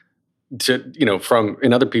is, from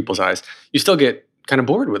in other people's eyes, you still get kind of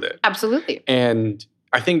bored with it. Absolutely. And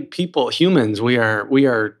I think humans, we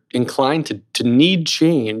are inclined to need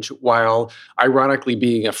change while ironically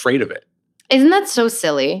being afraid of it. Isn't that so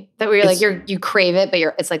silly that you crave it, but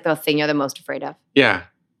it's like the thing you're the most afraid of? Yeah.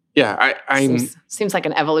 Yeah. Seems like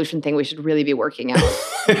an evolution thing we should really be working out.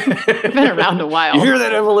 We've been around a while. You hear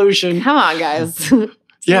that evolution? Come on, guys.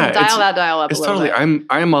 Yeah. dial up it's a little totally, bit.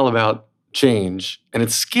 I am all about change, and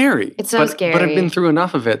it's scary. It's so scary. But I've been through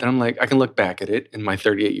enough of it that I'm like, I can look back at it in my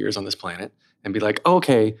 38 years on this planet and be like, oh,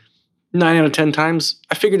 okay, 9 out of 10 times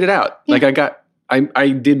I figured it out. Yeah. Like I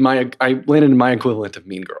landed in my equivalent of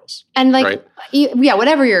Mean Girls. And like, right?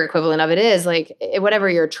 Whatever your equivalent of it is, like whatever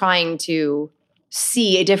you're trying to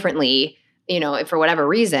see differently, for whatever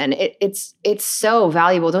reason, it's so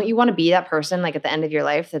valuable. Don't you want to be that person like at the end of your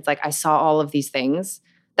life that's like, I saw all of these things?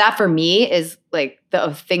 That for me is like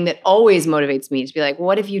the thing that always motivates me to be like,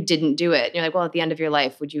 what if you didn't do it? And you're like, well, at the end of your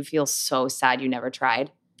life, would you feel so sad you never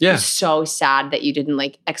tried? Yeah. So sad that you didn't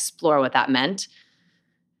like explore what that meant.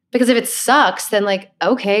 Because if it sucks, then like,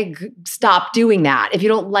 okay, stop doing that. If you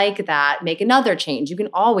don't like that, make another change. You can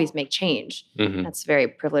always make change. Mm-hmm. That's a very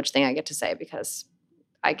privileged thing I get to say because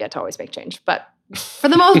I get to always make change. But for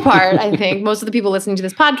the most part, I think most of the people listening to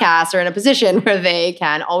this podcast are in a position where they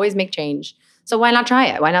can always make change. So why not try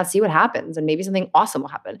it? Why not see what happens? And maybe something awesome will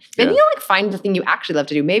happen. Maybe you'll like find the thing you actually love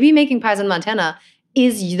to do. Maybe making pies in Montana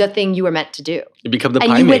is the thing you were meant to do. You become the pie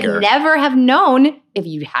maker. And you would never have known if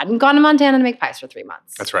you hadn't gone to Montana to make pies for 3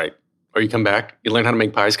 months. That's right. Or you come back, you learn how to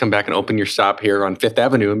make pies, come back and open your shop here on Fifth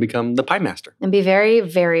Avenue and become the pie master. And be very,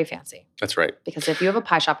 very fancy. That's right. Because if you have a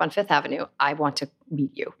pie shop on Fifth Avenue, I want to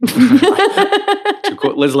meet you. To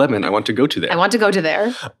quote Liz Lemon, I want to go to there. I want to go to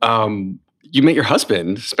there. You met your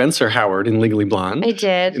husband, Spencer Howard, in Legally Blonde. I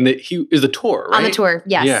did. And he is the tour, right? On the tour,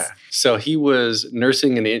 yes. Yeah. So he was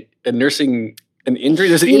nursing an injury.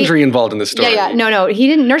 There's an injury involved in this story. Yeah. No. He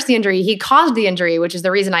didn't nurse the injury. He caused the injury, which is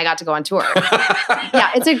the reason I got to go on tour.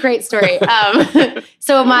 Yeah, it's a great story.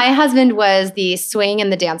 So my husband was the swing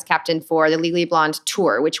and the dance captain for the Legally Blonde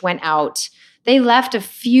tour, which went out. They left a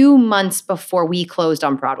few months before we closed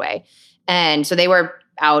on Broadway. And so they were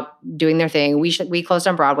out doing their thing. We closed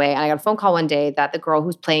on Broadway, and I got a phone call one day that the girl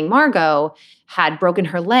who's playing Margot had broken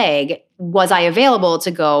her leg. Was I available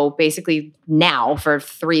to go basically now for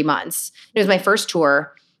 3 months? It was my first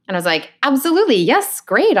tour, and I was like, absolutely, yes,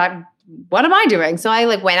 great. What am I doing? So I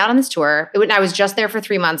like went out on this tour. I was just there for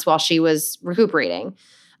 3 months while she was recuperating,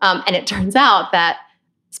 and it turns out that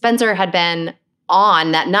Spencer had been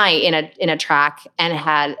on that night in a track,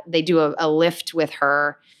 and they do a lift with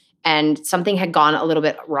her. And something had gone a little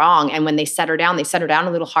bit wrong. And when they set her down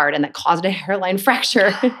a little hard, and that caused a hairline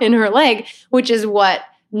fracture in her leg, which is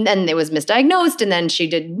and it was misdiagnosed. And then she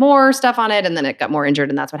did more stuff on it, and then it got more injured,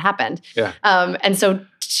 and that's what happened. Yeah. And so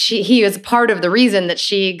he was part of the reason that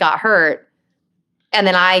she got hurt. And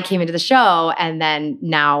then I came into the show, and then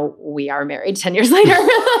now we are married 10 years later.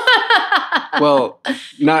 Well,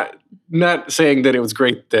 not saying that it was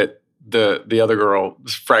great that the other girl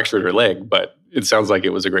fractured her leg, but it sounds like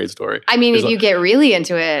it was a great story. I mean, if you get really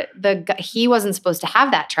into it, he wasn't supposed to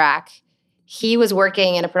have that track. He was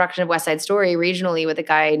working in a production of West Side Story regionally with a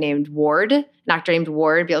guy named Ward, an actor named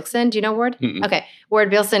Ward Bjelkson. Do you know Ward? Mm-mm. Okay. Ward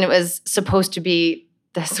Bjelkson, it was supposed to be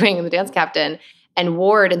the swing and the dance captain. And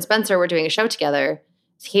Ward and Spencer were doing a show together.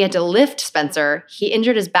 He had to lift Spencer. He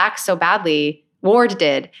injured his back so badly, Ward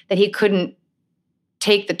did, that he couldn't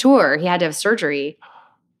take the tour. He had to have surgery.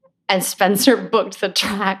 And Spencer booked the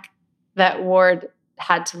track that Ward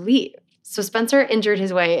had to leave. So Spencer injured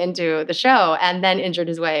his way into the show and then injured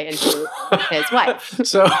his way into his wife.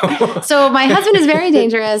 So my husband is very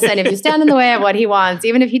dangerous. And if you stand in the way of what he wants,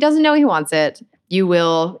 even if he doesn't know he wants it, you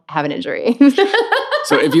will have an injury.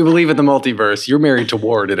 So if you believe in the multiverse, you're married to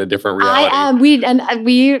Ward in a different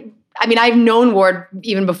reality. I've known Ward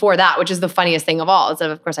even before that, which is the funniest thing of all.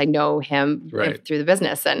 So of course I know him through the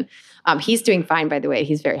business, and he's doing fine, by the way.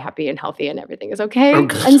 He's very happy and healthy, and everything is okay. Oh,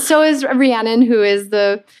 and so is Rhiannon, who is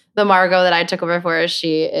the Margot that I took over for.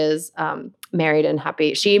 She is married and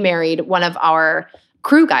happy. She married one of our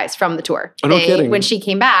crew guys from the tour. Oh, no kidding. When she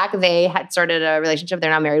came back, they had started a relationship. They're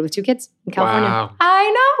now married with 2 kids in California. Wow.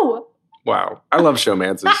 I know. Wow. I love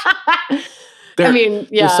showmances.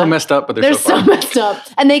 They're so messed up, but they're so fun. So messed up.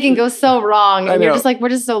 And they can go so wrong. And you're just like, we're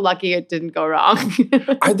just so lucky it didn't go wrong.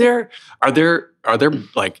 Are there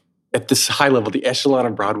like at this high level, the echelon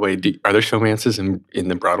of Broadway, are there showmances in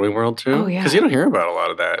the Broadway world too? Oh, yeah. Because you don't hear about a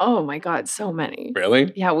lot of that. Oh my God, so many.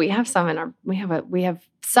 Really? Yeah, we have some in our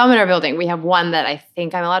some in our building. We have one that I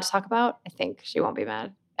think I'm allowed to talk about. I think she won't be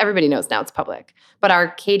mad. Everybody knows now it's public. But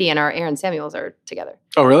our Katie and our Aaron Samuels are together.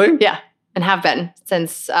 Oh, really? Yeah, and have been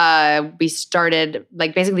since we started,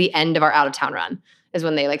 like basically the end of our out of town run is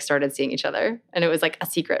when they like started seeing each other. And it was like a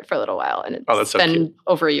secret for a little while. And it's been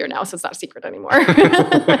over a year now, so it's not a secret anymore.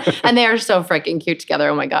 And they are so freaking cute together.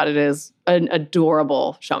 Oh my God, it is an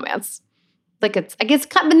adorable showmance. Like but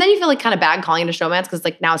then you feel like kind of bad calling it a showmance because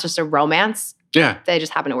like now it's just a romance. Yeah. They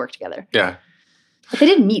just happen to work together. Yeah. But they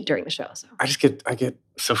didn't meet during the show. So I get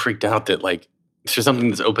so freaked out that like it's just something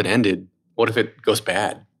that's open-ended. What if it goes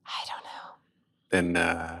bad? I don't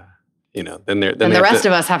know. Then the rest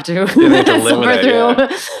of us have to suffer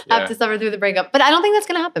through the breakup. But I don't think that's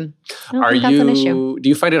going to happen. I don't think that's an issue. Do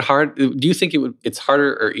you find it hard? Do you think it's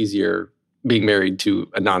harder or easier being married to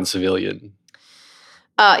a non-civilian?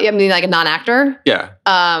 I mean, like a non-actor? Yeah.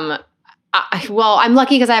 Well, I'm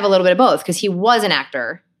lucky because I have a little bit of both because he was an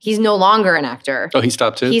actor. He's no longer an actor. Oh, he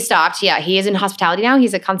stopped too? He stopped, yeah. He is in hospitality now.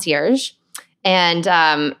 He's a concierge and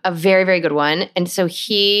a very, very good one. And so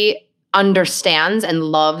he understands and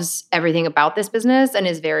loves everything about this business and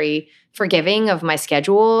is very forgiving of my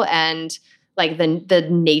schedule and like the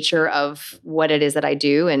nature of what it is that I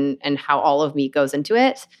do and how all of me goes into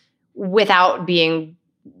it without being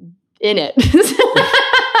in it.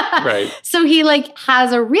 Right. So he like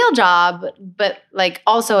has a real job, but like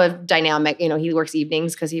also a dynamic, he works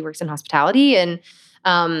evenings because he works in hospitality and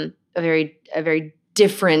a very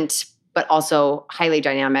different, but also highly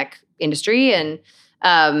dynamic industry. And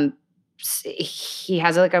he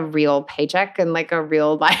has like a real paycheck and like a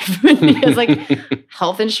real life. He has like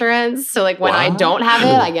health insurance. So like when I don't have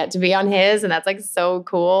it, I get to be on his and that's like so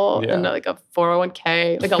cool. Yeah. And like a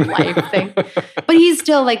 401k, like a life thing. But he's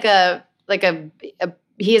still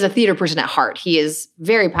he is a theater person at heart. He is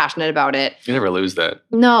very passionate about it. You never lose that.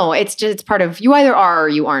 No, it's part of, you either are or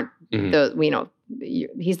you aren't.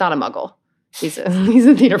 Mm-hmm. He's not a muggle. He's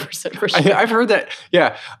a theater person for sure. I've heard that.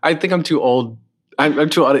 Yeah. I think I'm too old.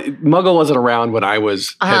 I'm too old. Muggle wasn't around when I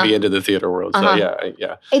was heavy into the theater world. So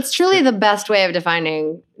yeah. It's truly the best way of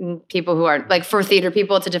defining people who are like for theater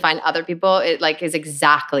people to define other people. It like is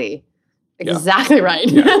exactly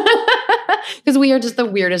right. Because we are just the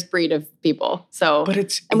weirdest breed of people. So,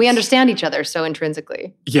 and we understand each other so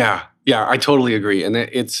intrinsically. Yeah, I totally agree. And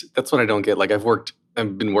that's what I don't get. Like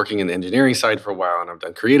I've been working in the engineering side for a while, and I've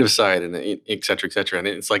done creative side, and et cetera, et cetera. And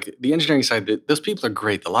it's like the engineering side. Those people are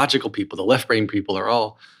great. The logical people, the left brain people, are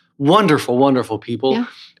all wonderful, wonderful people. Yeah.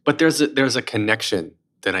 But there's a connection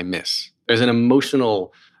that I miss. There's an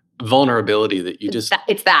emotional vulnerability that you just...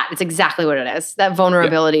 It's exactly what it is. That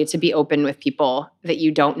vulnerability to be open with people that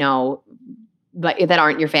you don't know, but that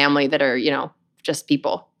aren't your family, that are, just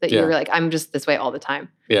people that you're like, I'm just this way all the time.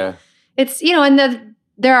 Yeah. It's, and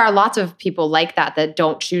there are lots of people like that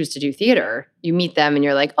don't choose to do theater. You meet them and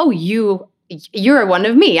you're like, oh, you're one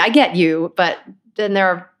of me. I get you. But then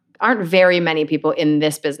there aren't very many people in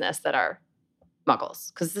this business that are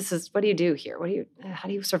muggles, because this is, what do you do here? How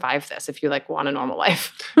do you survive this if you like want a normal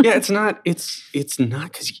life? Yeah, it's not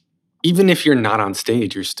because even if you're not on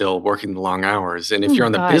stage, you're still working the long hours. And if you're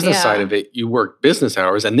on the business side of it, you work business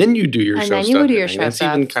hours and then you do your show stuff. That's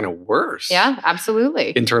even kind of worse. Yeah, absolutely.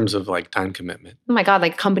 In terms of like time commitment. Oh my God,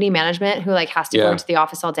 like company management who like has to go into the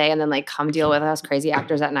office all day and then like come deal with us crazy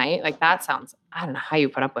actors at night. Like that sounds, I don't know how you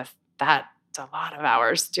put up with that. It's a lot of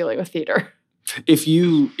hours dealing with theater. If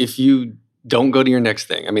you don't go to your next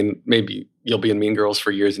thing, I mean, maybe you'll be in Mean Girls for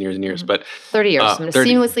years and years and years, but 30 years. I'm going to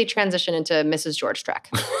seamlessly transition into Mrs. George Trek.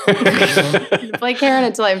 Play Karen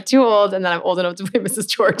until I'm too old, and then I'm old enough to play Mrs.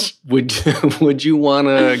 George. Would you want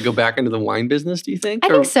to go back into the wine business, do you think? I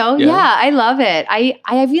think so. Yeah, I love it.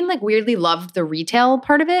 I've even like weirdly loved the retail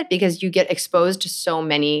part of it because you get exposed to so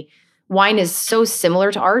many. Wine is so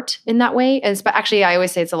similar to art in that way. And actually, I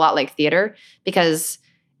always say it's a lot like theater because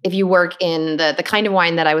if you work in the kind of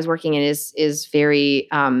wine that I was working in is very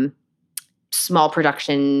small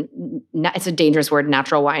production. It's a dangerous word,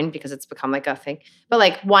 natural wine, because it's become like a thing. But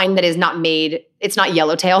like wine that is not made, it's not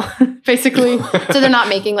Yellowtail, basically. So they're not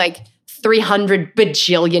making like 300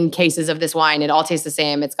 bajillion cases of this wine. It all tastes the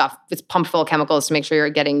same. It's pumped full of chemicals to make sure you're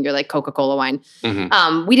getting your like Coca-Cola wine.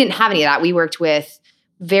 Mm-hmm. We didn't have any of that. We worked with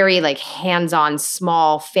very like hands-on,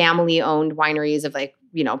 small, family-owned wineries of like,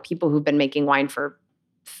 people who've been making wine for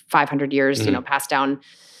 500 years, passed down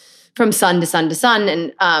from son to son to son.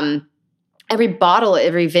 And every bottle,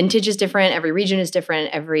 every vintage is different. Every region is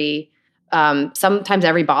different. Sometimes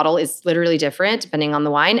every bottle is literally different depending on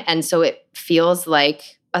the wine. And so it feels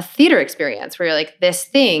like a theater experience where you're like, this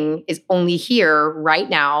thing is only here right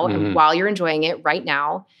now and while you're enjoying it right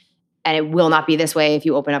now. And it will not be this way if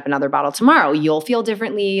you open up another bottle tomorrow. You'll feel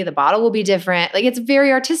differently. The bottle will be different. Like, it's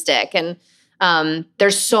very artistic. And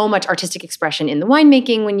there's so much artistic expression in the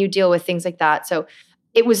winemaking when you deal with things like that. So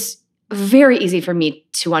it was very easy for me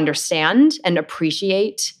to understand and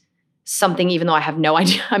appreciate something, even though I have no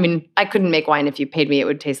idea. I mean, I couldn't make wine. If you paid me, it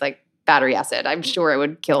would taste like battery acid. I'm sure it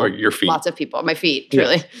would kill your feet. Lots of people. My feet,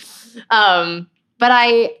 truly. Yeah. But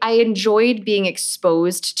I enjoyed being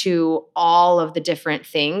exposed to all of the different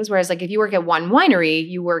things. Whereas, like, if you work at one winery,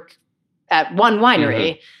 you work at one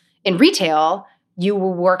winery. In retail, you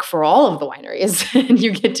will work for all of the wineries and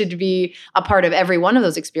you get to be a part of every one of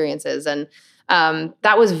those experiences. And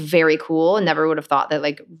that was very cool. And never would have thought that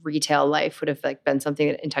like retail life would have like been something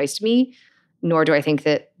that enticed me. Nor do I think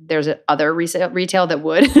that there's other retail that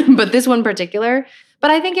would, but this one in particular.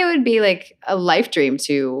 But I think it would be like a life dream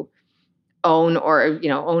to own or,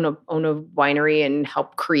 own a winery and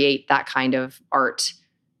help create that kind of art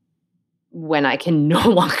when I can no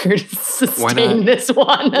longer sustain this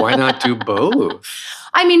one. Why not do both?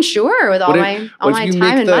 I mean, sure, with all my time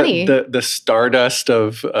and money. The Stardust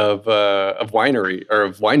of winery or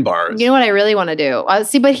of wine bars. You know what I really want to do?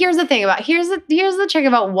 See, but here's the thing here's the trick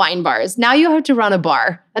about wine bars. Now you have to run a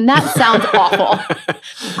bar, and that sounds awful.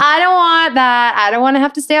 I don't want that. I don't want to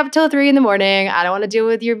have to stay up till 3 a.m. I don't want to deal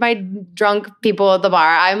with my drunk people at the bar.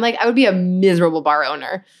 I would be a miserable bar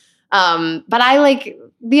owner. But I like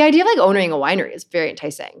the idea of like owning a winery is very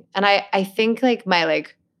enticing, and I think like my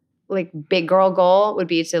like big girl goal would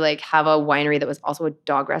be to like have a winery that was also a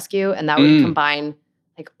dog rescue, and that would combine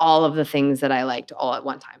like all of the things that I liked all at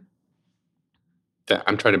one time.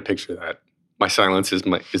 I'm trying to picture that. My silence is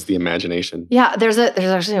the imagination. Yeah, there's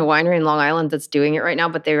actually a winery in Long Island that's doing it right now,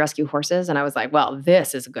 but they rescue horses, and I was like, well,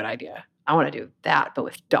 this is a good idea. I want to do that, but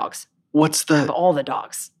with dogs. All the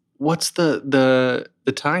dogs. What's the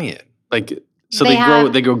tie-in? Like, so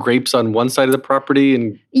they grow grapes on one side of the property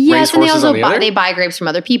and raise horses on the other? They buy grapes from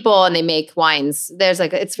other people and they make wines. There's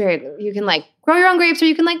like, you can like grow your own grapes, or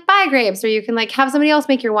you can like buy grapes, or you can like have somebody else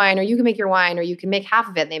make your wine, or you can make your wine, or you can make half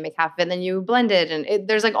of it and they make half of it and then you blend it. And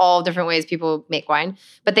there's like all different ways people make wine.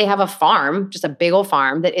 But they have a farm, just a big old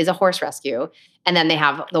farm that is a horse rescue. And then they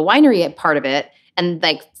have the winery part of it. And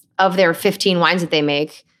like of their 15 wines that they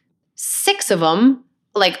make, 6 of them,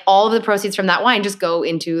 like all of the proceeds from that wine just go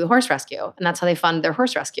into the horse rescue. And that's how they fund their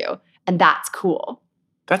horse rescue. And that's cool.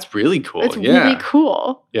 That's really cool. It's really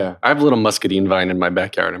cool. Yeah. I have a little muscadine vine in my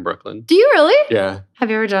backyard in Brooklyn. Do you really? Yeah. Have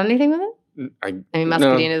you ever done anything with it? I mean,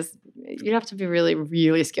 muscadine is, you'd have to be really,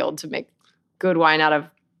 really skilled to make good wine out of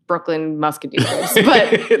Brooklyn muscadine grapes.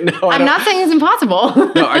 But I'm not saying it's impossible.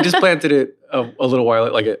 No, I just planted it a little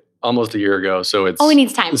while, almost a year ago. So it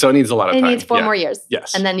needs time. So it needs a lot of time. It needs 4 more years.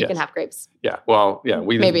 Yes. And then you can have grapes. Yeah. Well, yeah.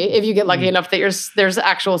 Maybe if you get lucky enough that there's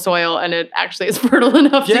actual soil and it actually is fertile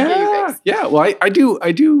enough to get you grapes. Yeah. Well, I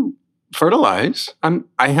do fertilize.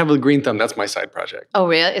 I have a green thumb. That's my side project. Oh,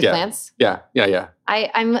 really? Plants? Yeah.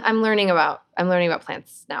 I'm learning about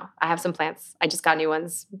plants now. I have some plants. I just got new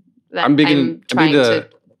ones that I'm trying to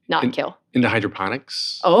not kill. Into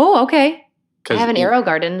hydroponics. Oh, okay. I have an aero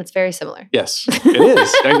garden. It's very similar. Yes, it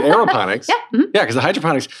is. Aeroponics. Yeah. Mm-hmm. Yeah, because the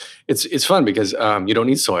hydroponics, it's fun because you don't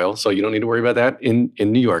need soil, so you don't need to worry about that in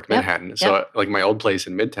New York, Manhattan. Yep. So like my old place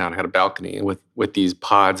in Midtown had a balcony with these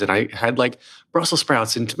pods, and I had like Brussels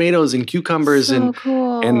sprouts and tomatoes and cucumbers.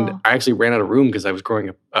 Cool. And I actually ran out of room because I was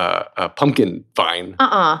growing a pumpkin vine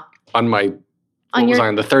on my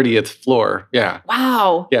on the 30th floor. Yeah.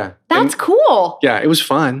 Wow. Yeah. That's cool. Yeah, it was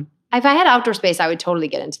fun. If I had outdoor space, I would totally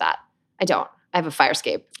get into that. I don't. I have a fire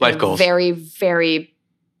escape. Life goals. Very, very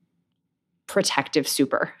protective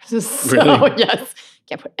super. So, really? Yes.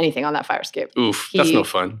 Can't put anything on that fire escape. Oof, that's no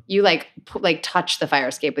fun. You touch the fire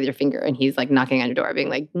escape with your finger and he's like knocking on your door being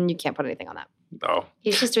like, you can't put anything on that. Oh.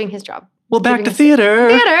 He's just doing his job. Well, back to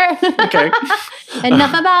theater. Okay.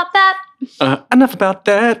 Enough about that. Enough about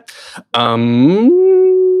that.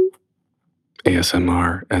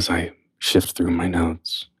 ASMR as I shift through my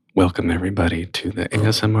notes. Welcome, everybody, to the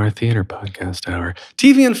ASMR Theater Podcast Hour.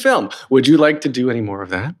 TV and film. Would you like to do any more of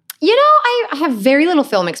that? I have very little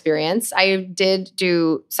film experience. I did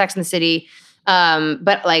do Sex and the City,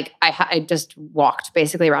 but like I just walked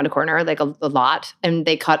basically around a corner like a lot, and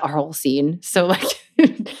they cut our whole scene. So like,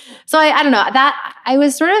 I don't know. That I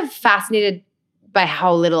was sort of fascinated by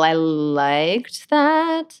how little I liked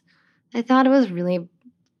that. I thought it was really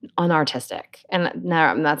unartistic. And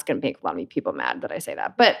now that's going to make a lot of people mad that I say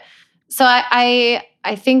that. But So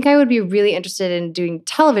I think I would be really interested in doing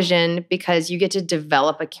television because you get to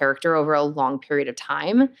develop a character over a long period of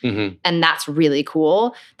time. Mm-hmm. And that's really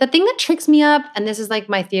cool. The thing that tricks me up, and this is like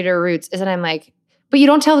my theater roots, is that I'm like, but you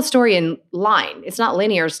don't tell the story in line. It's not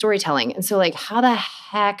linear storytelling. And so like, how the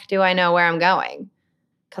heck do I know where I'm going?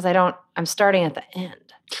 Because I'm starting at the end.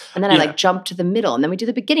 And then I like jump to the middle, and then we do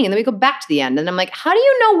the beginning, and then we go back to the end. And I'm like, how do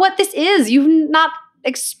you know what this is? You've not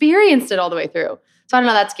experienced it all the way through. So I don't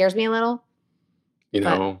know, that scares me a little. You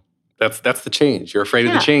know, that's the change. You're afraid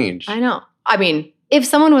of the change. I know. I mean, if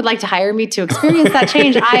someone would like to hire me to experience that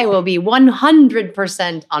change, I will be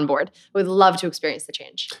 100% on board. I would love to experience the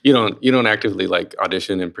change. You don't actively like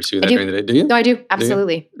audition and pursue that during the day, do you? No, I do.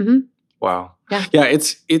 Absolutely. Mm-hmm. Wow. Yeah. Yeah,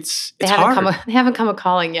 it's hard. They haven't come a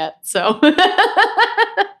calling yet, so.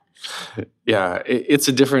 Yeah, it's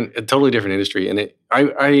a totally different industry, and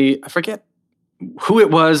I forget who it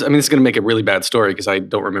was. I mean, it's going to make a really bad story because I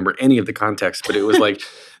don't remember any of the context, but it was like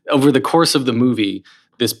over the course of the movie,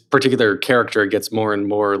 this particular character gets more and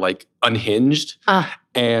more like unhinged.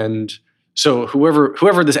 And so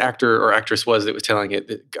whoever this actor or actress was that was telling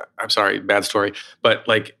it, I'm sorry, bad story, but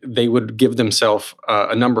like they would give themselves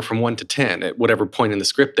a number from 1 to 10 at whatever point in the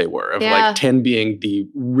script they were, of like 10 being the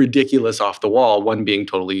ridiculous off the wall, 1 being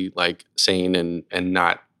totally like sane and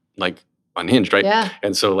not like unhinged, right? Yeah.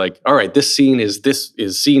 And so like, all right, this scene is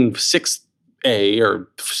scene 6A or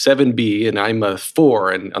 7B, and I'm a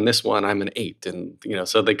 4, and on this one I'm an 8, and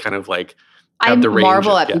so they kind of like have the range. I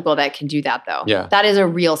marvel at people that can do that though. Yeah. That's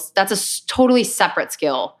a totally separate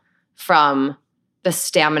skill from the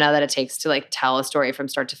stamina that it takes to like tell a story from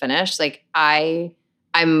start to finish. Like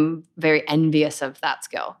I'm very envious of that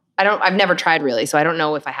skill. I've never tried really, so I don't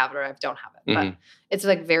know if I have it or I don't have it. But it's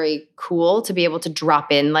like very cool to be able to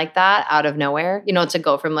drop in like that out of nowhere. To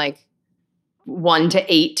go from like 1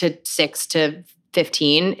 to 8 to 6 to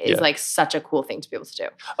 15 is like such a cool thing to be able to do.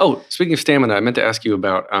 Oh, speaking of stamina, I meant to ask you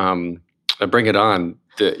about Bring It On.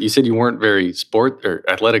 You said you weren't very sport or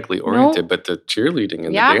athletically oriented, but the cheerleading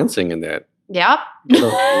and the dancing and that. Yeah.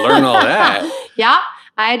 Learn all that. Yeah.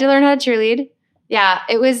 I had to learn how to cheerlead. Yeah.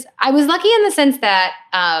 I was lucky in the sense that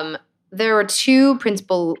there were 2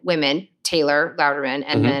 principal women, Taylor Louderman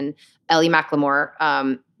and then Ellie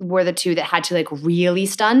McLemore, were the 2 that had to like really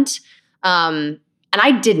stunt. And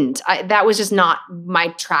I didn't. That was just not, my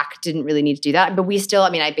track didn't really need to do that. But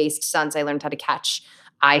I based stunts. I learned how to catch.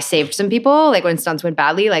 I saved some people. Like when stunts went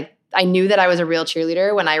badly, like I knew that I was a real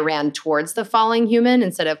cheerleader when I ran towards the falling human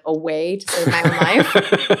instead of away to save my own life.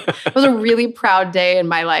 It was a really proud day in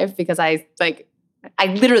my life because I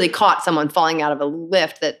literally caught someone falling out of a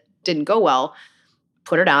lift that didn't go well,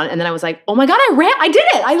 put her down. And then I was like, oh my God, I did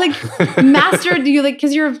it. I like mastered you, like,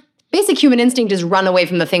 cause your basic human instinct is run away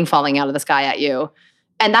from the thing falling out of the sky at you.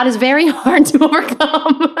 And that is very hard to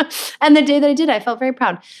overcome. And the day that I did, I felt very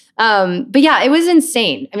proud. But yeah, it was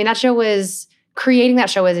insane. I mean, creating that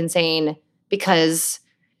show was insane because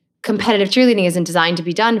competitive cheerleading isn't designed to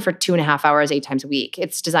be done for 2.5 hours, 8 times a week.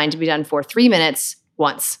 It's designed to be done for 3 minutes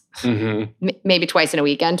once, maybe twice in a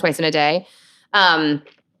weekend, twice in a day. And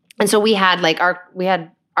so we had like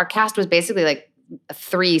our cast was basically like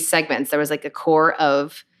 3 segments. There was like a core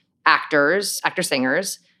of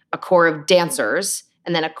actor-singers, a core of dancers,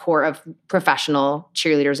 and then a core of professional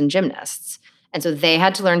cheerleaders and gymnasts. And so they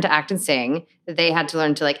had to learn to act and sing. They had to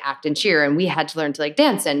learn to like act and cheer. And we had to learn to like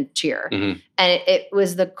dance and cheer. And it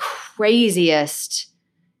was the craziest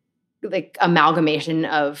like amalgamation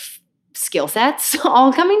of skill sets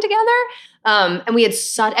all coming together. And we had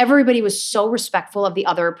everybody was so respectful of the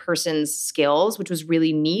other person's skills, which was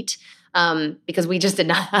really neat because we just did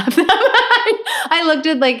not have them. I looked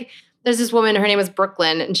at like, there's this woman, her name was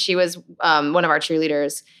Brooklyn, and she was one of our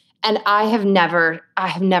cheerleaders. And I have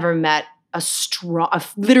never met a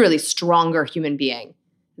literally stronger human being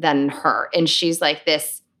than her. And she's like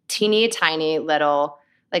this teeny tiny little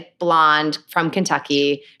like blonde from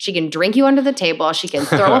Kentucky. She can drink you under the table. She can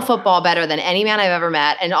throw a football better than any man I've ever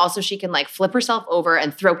met. And also she can like flip herself over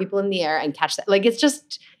and throw people in the air and catch that. Like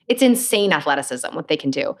it's insane athleticism, what they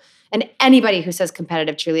can do. And anybody who says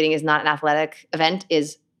competitive cheerleading is not an athletic event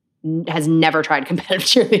has never tried competitive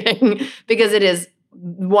cheerleading because it is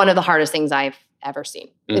one of the hardest things I've ever seen.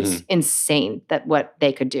 It's insane that what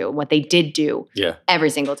they could do, what they did do every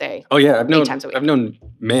single day. Oh yeah, I've known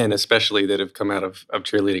men especially that have come out of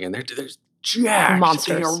cheerleading and they're jacked.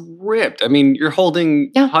 Monsters. They're ripped. I mean, you're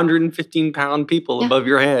holding 115-pound people above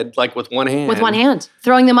your head like with one hand. With one hand.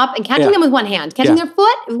 Throwing them up and catching them with one hand. Catching their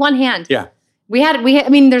foot with one hand. Yeah. I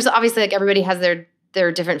mean, there's obviously like everybody has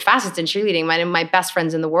their different facets in cheerleading. My best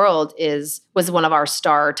friends in the world was one of our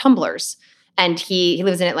star tumblers. And he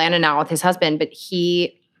lives in Atlanta now with his husband, but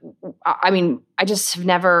he I mean, I just have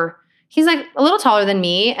never, he's like a little taller than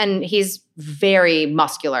me and he's very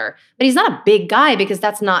muscular, but he's not a big guy because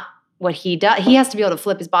that's not what he does. He has to be able to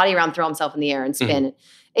flip his body around, throw himself in the air and spin. Mm-hmm.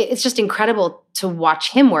 It's just incredible to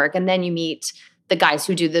watch him work. And then you meet the guys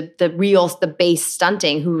who do the base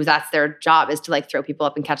stunting, who that's their job, is to like throw people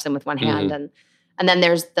up and catch them with one hand. And then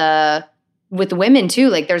there's with the women too,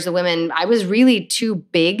 like there's the women, I was really too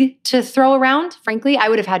big to throw around, frankly. I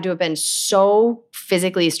would have had to have been so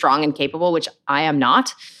physically strong and capable, which I am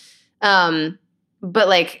not. But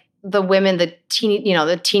like the women, the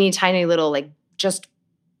teeny tiny little, like just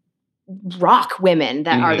rock women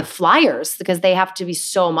that are the flyers, because they have to be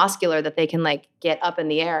so muscular that they can like get up in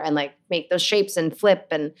the air and like make those shapes and flip.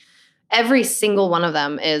 And every single one of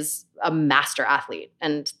them is a master athlete.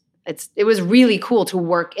 And it was really cool to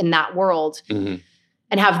work in that world and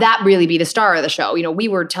have that really be the star of the show. You know, we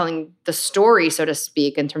were telling the story, so to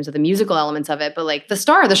speak, in terms of the musical elements of it, but like the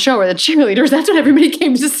star of the show are the cheerleaders. That's what everybody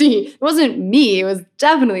came to see. It wasn't me. It was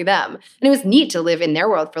definitely them. And it was neat to live in their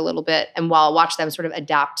world for a little bit and while watch them sort of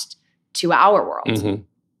adapt to our world. Mm-hmm.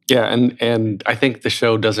 Yeah, and I think the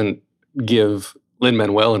show doesn't give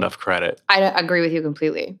Lin-Manuel enough credit. I agree with you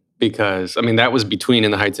completely. Because, I mean, that was between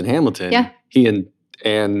In the Heights and Hamilton. Yeah. He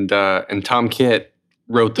and Tom Kitt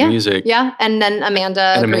wrote the music. Yeah, and then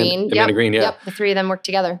Amanda Green. Amanda Green, yeah. Yep, the three of them worked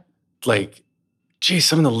together. Like, geez,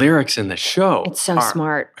 some of the lyrics in the show it's so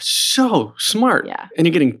smart. So smart. Yeah. And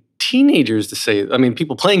you're getting teenagers to say, I mean,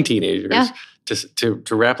 people playing teenagers. Yeah. To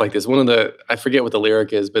rap like this. I forget what the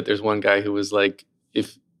lyric is, but there's one guy who was like,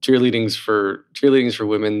 if cheerleading's for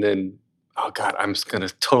women, then, oh God, I'm just going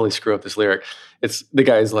to totally screw up this lyric. It's the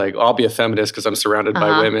guy's like, I'll be a feminist because I'm surrounded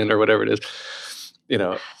by women or whatever it is. You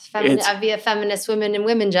know, I'll be a feminist, women and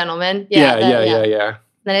women, gentlemen. Yeah.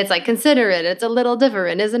 Then it's like, consider it. It's a little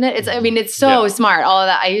different, isn't it? It's so smart. All of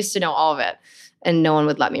that. I used to know all of it and no one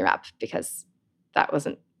would let me rap because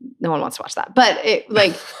no one wants to watch that. But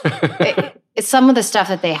some of the stuff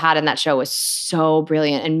that they had in that show was so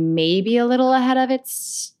brilliant and maybe a little ahead of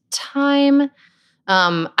its time.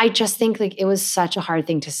 I just think like it was such a hard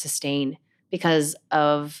thing to sustain because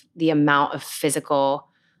of the amount of physical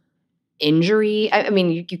injury. I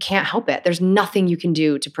mean, you can't help it. There's nothing you can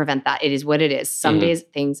do to prevent that. It is what it is. Some days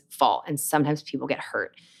things fall and sometimes people get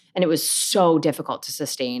hurt. And it was so difficult to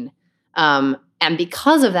sustain. And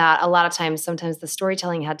because of that, a lot of times, sometimes the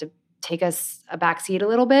storytelling had to take us a backseat a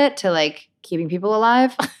little bit to like keeping people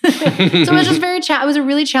alive. So it was just it was a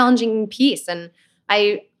really challenging piece. And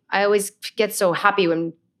I always get so happy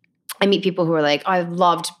when I meet people who are like, oh, I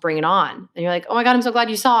loved Bring It On. And you're like, oh my God, I'm so glad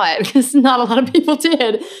you saw it. Because not a lot of people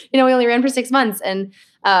did. You know, we only ran for 6 months. And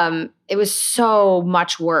it was so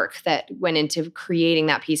much work that went into creating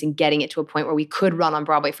that piece and getting it to a point where we could run on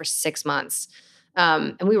Broadway for 6 months.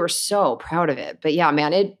 And we were so proud of it. But yeah,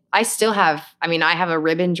 man, I have a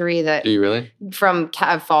rib injury that— Do you really? From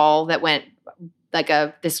a fall that went like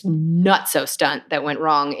this nutso stunt that went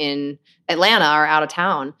wrong in Atlanta or out of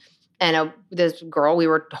town. And this girl, we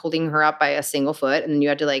were holding her up by a single foot. And then you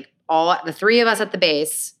had to like the three of us at the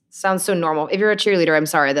base. Sounds so normal. If you're a cheerleader, I'm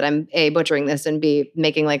sorry that I'm A, butchering this and B,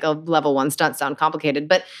 making like a level 1 stunt sound complicated.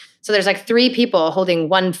 But so there's like 3 people holding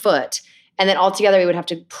 1 foot. And then all together we would have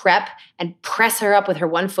to prep and press her up with her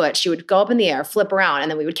 1 foot. She would go up in the air, flip around, and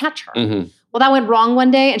then we would catch her. Mm-hmm. Well, that went wrong one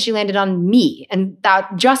day and she landed on me. And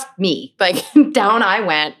that just me. Like down I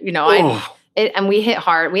went, you know, and we hit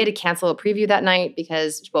hard. We had to cancel a preview that night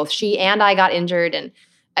because both she and I got injured. And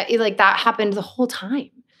like that happened the whole time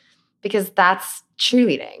because that's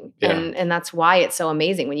cheerleading. Yeah. And that's why it's so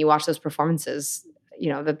amazing when you watch those performances, you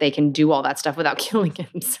know, that they can do all that stuff without killing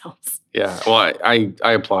themselves. Yeah. Well, I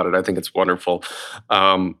applaud it. I think it's wonderful.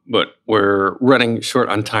 But we're running short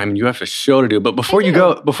on time and you have a show to do. But before you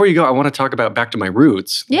go, I want to talk about Back to My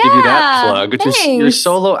Roots. Yeah. Give you that plug, which is your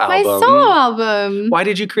solo album. My solo album. Why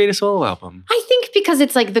did you create a solo album? I think because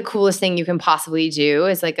it's like the coolest thing you can possibly do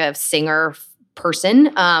as like a singer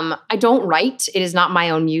person. I don't write. It is not my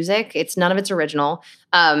own music. None of it's original.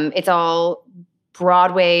 It's all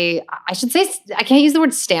Broadway. I should say, I can't use the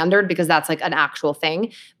word standard because that's like an actual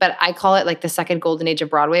thing, but I call it like the second golden age of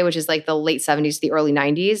Broadway, which is like the late 70s to the early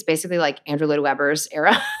 90s, basically like Andrew Lloyd Webber's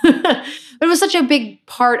era. But it was such a big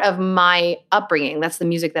part of my upbringing. That's the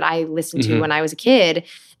music that I listened to when I was a kid.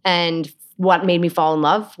 And what made me fall in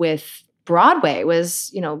love with Broadway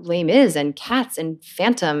was, you know, Les Mis and Cats and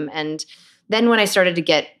Phantom. And then when I started to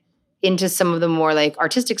get into some of the more like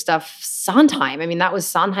artistic stuff, Sondheim. I mean, that was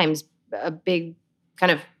Sondheim's a big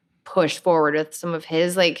kind of push forward with some of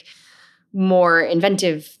his like more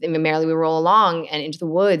inventive. I mean, Merrily We Roll Along and Into the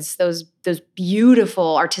Woods, those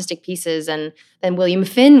beautiful artistic pieces. And then William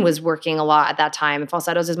Finn was working a lot at that time.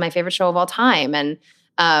 Falsettos is my favorite show of all time. And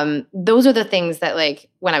those are the things that, like,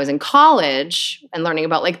 when I was in college and learning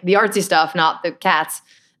about like the artsy stuff, not the cats,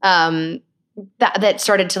 that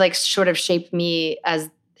started to like sort of shape me as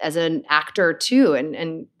an actor too.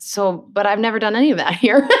 And so, but I've never done any of that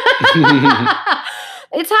here.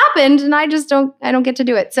 It's happened and I don't get to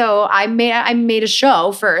do it. So I made a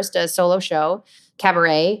show first, a solo show,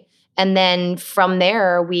 Cabaret. And then from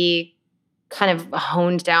there, we kind of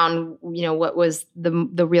honed down, what was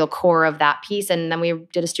the real core of that piece. And then we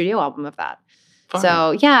did a studio album of that. Fun.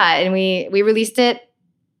 So yeah, and we released it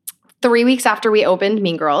 3 weeks after we opened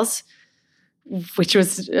Mean Girls, which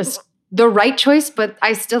was the right choice, but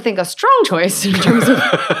I still think a strong choice in terms of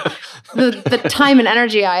the time and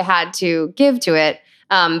energy I had to give to it.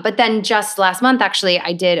 But then just last month, actually,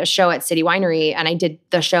 I did a show at City Winery and I did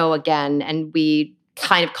the show again. And we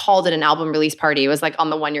kind of called it an album release party. It was like on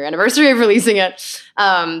the 1 year anniversary of releasing it,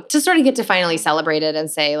 to sort of get to finally celebrate it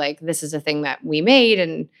and say, like, this is a thing that we made.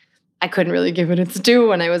 And I couldn't really give it its due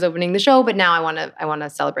when I was opening the show, but now I want to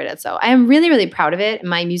celebrate it. So I am really, really proud of it.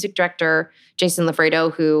 My music director, Jason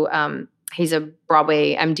Lafredo, who he's a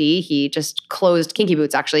Broadway MD. He just closed Kinky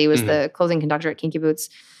Boots, actually. He was the closing conductor at Kinky Boots.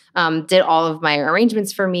 Did all of my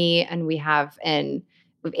arrangements for me. And we have 8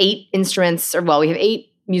 instruments, we have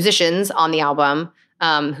 8 musicians on the album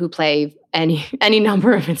who play any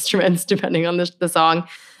number of instruments depending on the song.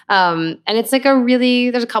 And it's like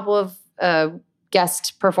there's a couple of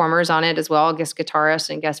guest performers on it as well, guest guitarist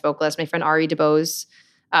and guest vocalist. My friend Ari DeBose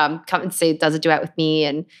does a duet with me.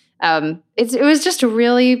 And it was just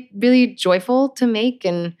really, really joyful to make,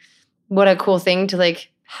 and what a cool thing to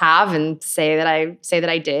like have and say that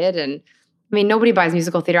I did. And I mean, nobody buys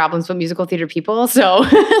musical theater albums but musical theater people, so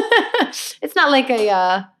it's not like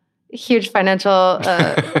a huge financial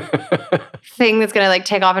thing that's gonna like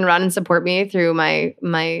take off and run and support me through my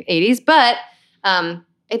 80s. But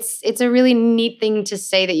it's a really neat thing to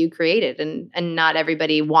say that you created, and not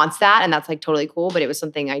everybody wants that, and that's like totally cool. But it was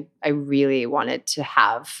something I really wanted to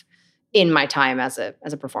have in my time as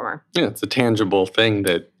a performer. Yeah, it's a tangible thing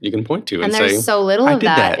that you can point to and say, there's so little of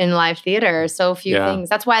that in live theater, so few things.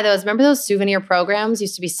 That's why remember those souvenir programs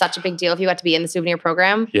used to be such a big deal if you got to be in the souvenir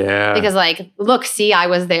program? Yeah. Because like, look, see, I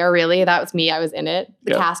was there, really. That was me. I was in it.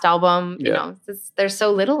 The cast album, there's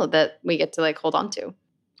so little that we get to like hold on to.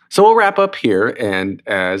 So we'll wrap up here. And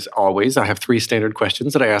as always, I have 3 standard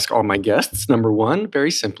questions that I ask all my guests. Number 1,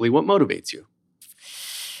 very simply, what motivates you?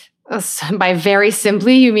 By very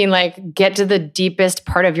simply, you mean like get to the deepest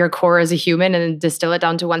part of your core as a human and distill it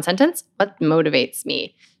down to one sentence? What motivates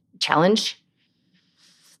me? Challenge?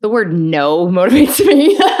 The word no motivates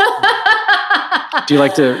me. Do you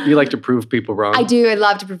like to prove people wrong? I do. I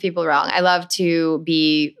love to prove people wrong. I love to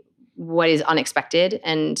be what is unexpected.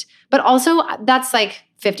 But also that's like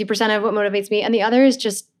 50% of what motivates me. And the other is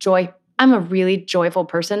just joy. I'm a really joyful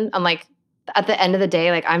person. I'm like, at the end of the day,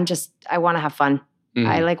 like I want to have fun.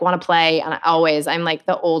 I like want to play, and I'm like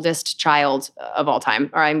the oldest child of all time,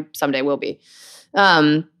 or I someday will be,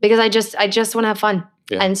 because I just want to have fun.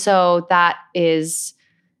 Yeah. And so that is,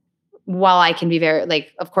 while I can be very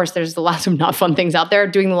like, of course there's lots of not fun things out there.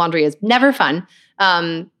 Doing the laundry is never fun.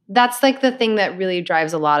 That's like the thing that really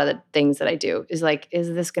drives a lot of the things that I do is like,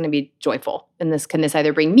 is this going to be joyful? And can this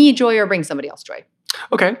either bring me joy or bring somebody else joy?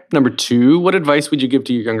 Okay. Number 2, what advice would you give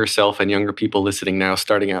to your younger self and younger people listening now,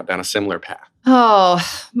 starting out down a similar path? Oh,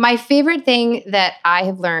 my favorite thing that I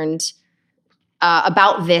have learned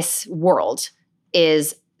about this world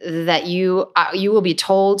is that you will be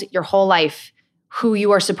told your whole life who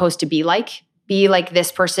you are supposed to be like. Be like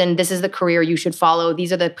this person. This is the career you should follow.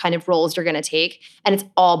 These are the kind of roles you're going to take. And it's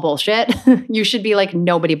all bullshit. You should be like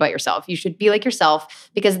nobody but yourself. You should be like yourself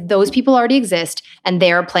because those people already exist and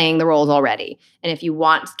they're playing the roles already. And if you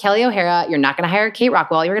want Kelly O'Hara, you're not going to hire Kate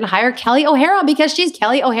Rockwell. You're going to hire Kelly O'Hara because she's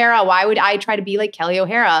Kelly O'Hara. Why would I try to be like Kelly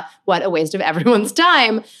O'Hara? What a waste of everyone's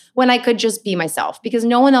time when I could just be myself, because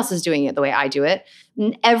no one else is doing it the way I do it.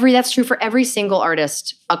 That's true for every single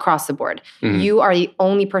artist across the board. Mm-hmm. You are the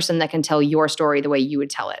only person that can tell your story the way you would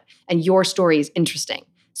tell it. And your story is interesting.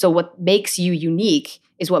 So what makes you unique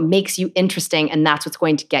is what makes you interesting, and that's what's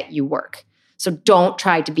going to get you work. So don't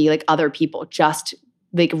try to be like other people. Just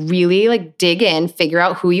like really like dig in, figure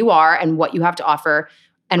out who you are and what you have to offer,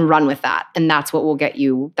 and run with that. And that's what will get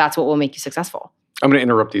you, that's what will make you successful. I'm going to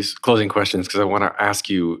interrupt these closing questions because I want to ask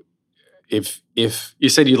you, if you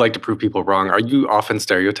said you like to prove people wrong, are you often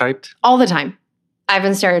stereotyped? All the time. I've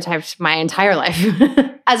been stereotyped my entire life.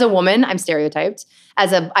 As a woman, I'm stereotyped.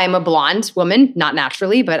 I'm a blonde woman, not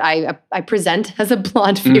naturally, but I present as a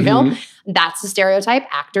blonde female. Mm-hmm. That's the stereotype.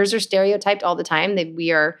 Actors are stereotyped all the time.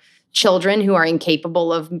 We are children who are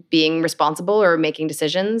incapable of being responsible or making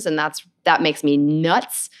decisions, and that makes me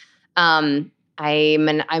nuts. I'm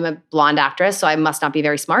a blonde actress, so I must not be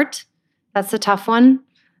very smart. That's a tough one.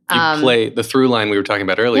 You play the through line we were talking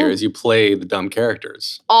about earlier is you play the dumb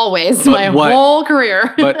characters. Always, whole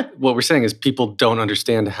career. But what we're saying is people don't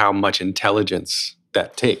understand how much intelligence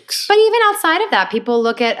that takes. But even outside of that, people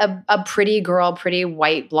look at a pretty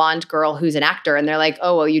white blonde girl who's an actor, and they're like,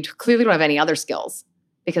 oh, well, you clearly don't have any other skills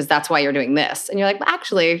because that's why you're doing this. And you're like, well,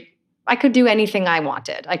 actually, I could do anything I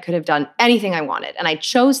wanted. I could have done anything I wanted. And I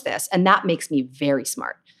chose this. And that makes me very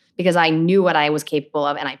smart because I knew what I was capable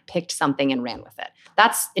of and I picked something and ran with it.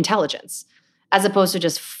 That's intelligence, as opposed to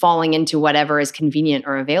just falling into whatever is convenient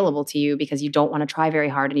or available to you because you don't want to try very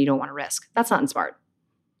hard and you don't want to risk. That's not smart.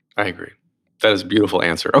 I agree. That is a beautiful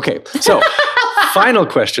answer. Okay, so final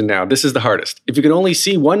question now. This is the hardest. If you could only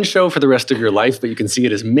see one show for the rest of your life, but you can see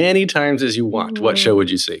it as many times as you want, what show would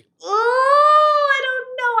you see? Oh, I don't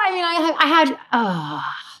know. I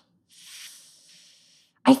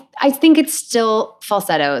mean, I think it's still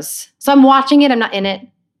falsettos. So I'm watching it. I'm not in it.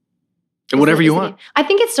 And whatever you want. I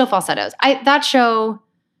think it's still falsettos. That show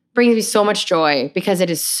brings me so much joy because it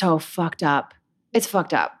is so fucked up. It's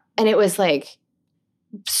fucked up. And it was like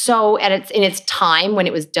so in its time when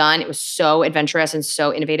it was done, it was so adventurous and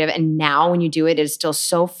so innovative. And now when you do it, it is still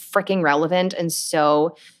so freaking relevant and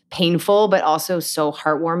so painful, but also so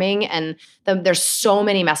heartwarming. And there's so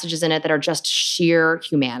many messages in it that are just sheer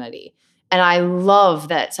humanity. And I love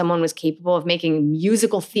that someone was capable of making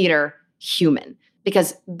musical theater human.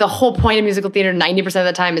 Because the whole point of musical theater 90% of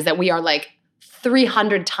the time is that we are like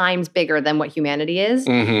 300 times bigger than what humanity is.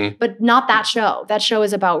 Mm-hmm. But not that show. That show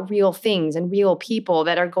is about real things and real people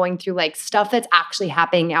that are going through like stuff that's actually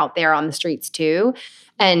happening out there on the streets too.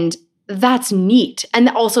 And that's neat. And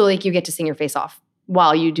also like you get to sing your face off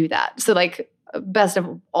while you do that. So like best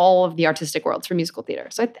of all of the artistic worlds for musical theater.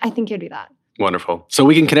 So I think you'd do that. Wonderful. So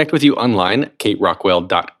we can connect with you online,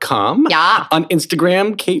 katerockwell.com. Yeah. On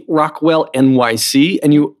Instagram, Kate Rockwell NYC.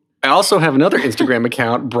 And I also have another Instagram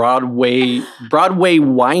account, Broadway Wino.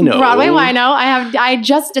 Broadway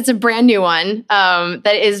Wino. It's a brand new one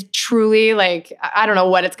that is truly like, I don't know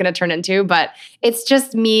what it's going to turn into, but it's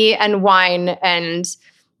just me and wine and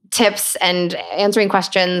tips and answering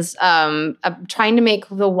questions. I'm trying to make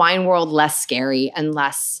the wine world less scary and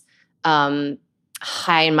less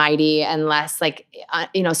high and mighty and less like,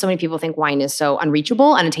 so many people think wine is so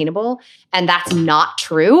unreachable, unattainable, and that's not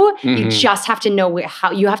true. Mm-hmm. You just have to know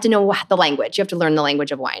you have to know the language. You have to learn the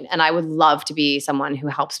language of wine. And I would love to be someone who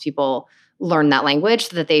helps people learn that language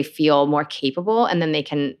so that they feel more capable and then they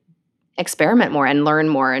can experiment more and learn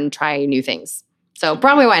more and try new things. So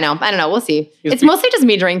Broadway Wino, I don't know, we'll see. It's mostly just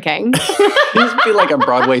me drinking. You just be like a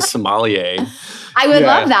Broadway sommelier. I would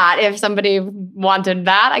love that if somebody wanted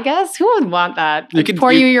that, I guess. Who would want that? I could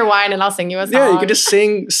pour you your wine and I'll sing you a song. Yeah, you could just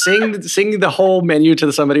sing the whole menu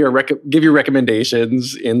to somebody or give you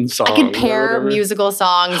recommendations in songs. I could pair musical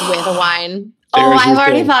songs with a wine. I've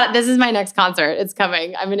already thought, this is my next concert. It's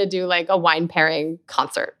coming. I'm going to do like a wine pairing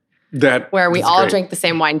concert. Where we all drink the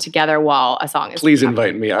same wine together while a song is Please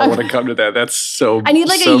invite me. I want to come to that. That's so I need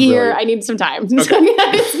like so a year. Brilliant. I need some time. Okay. It's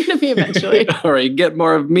going to be eventually. All right. Get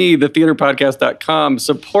more of me, thetheaterpodcast.com.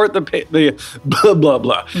 Support the blah, blah,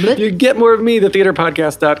 blah. You get more of me,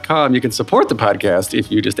 thetheaterpodcast.com. You can support the podcast if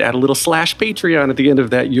you just add a little /Patreon at the end of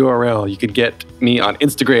that URL. You could get me on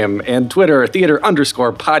Instagram and Twitter,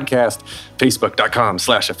 theater_podcast,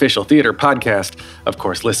 facebook.com/official theater podcast. Of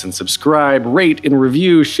course, listen, subscribe, rate, and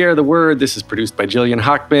review, share the word. This is produced by Jillian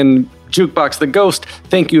Hochman, Jukebox the Ghost.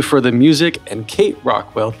 Thank you for the music. And Kate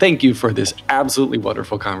Rockwell, thank you for this absolutely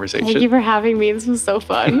wonderful conversation. Thank you for having me. This was so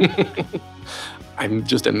fun. I'm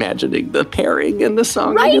just imagining the pairing and the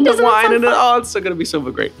song and the wine. And it's so going to be so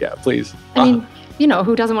great. Yeah, please. I mean,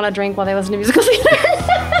 who doesn't want to drink while they listen to musical theater?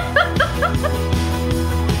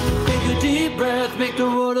 Take a deep breath, make the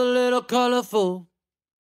world a little colorful.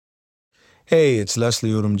 Hey, it's Leslie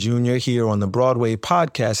Odom Jr. here on the Broadway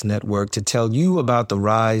Podcast Network to tell you about the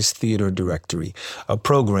Rise Theater Directory, a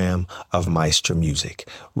program of Maestro Music.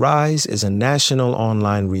 Rise is a national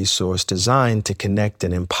online resource designed to connect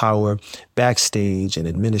and empower backstage and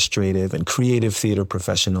administrative and creative theater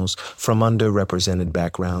professionals from underrepresented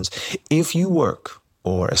backgrounds. If you work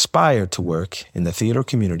or aspire to work in the theater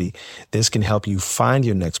community, this can help you find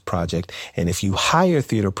your next project. And if you hire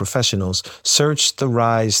theater professionals, search the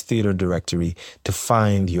Rise Theater Directory to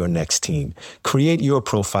find your next team. Create your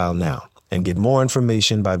profile now And get more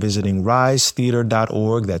information by visiting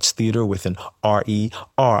risetheatre.org. That's theater with an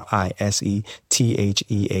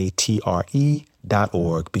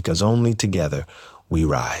RERISETHEATRE.org, because only together we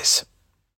rise.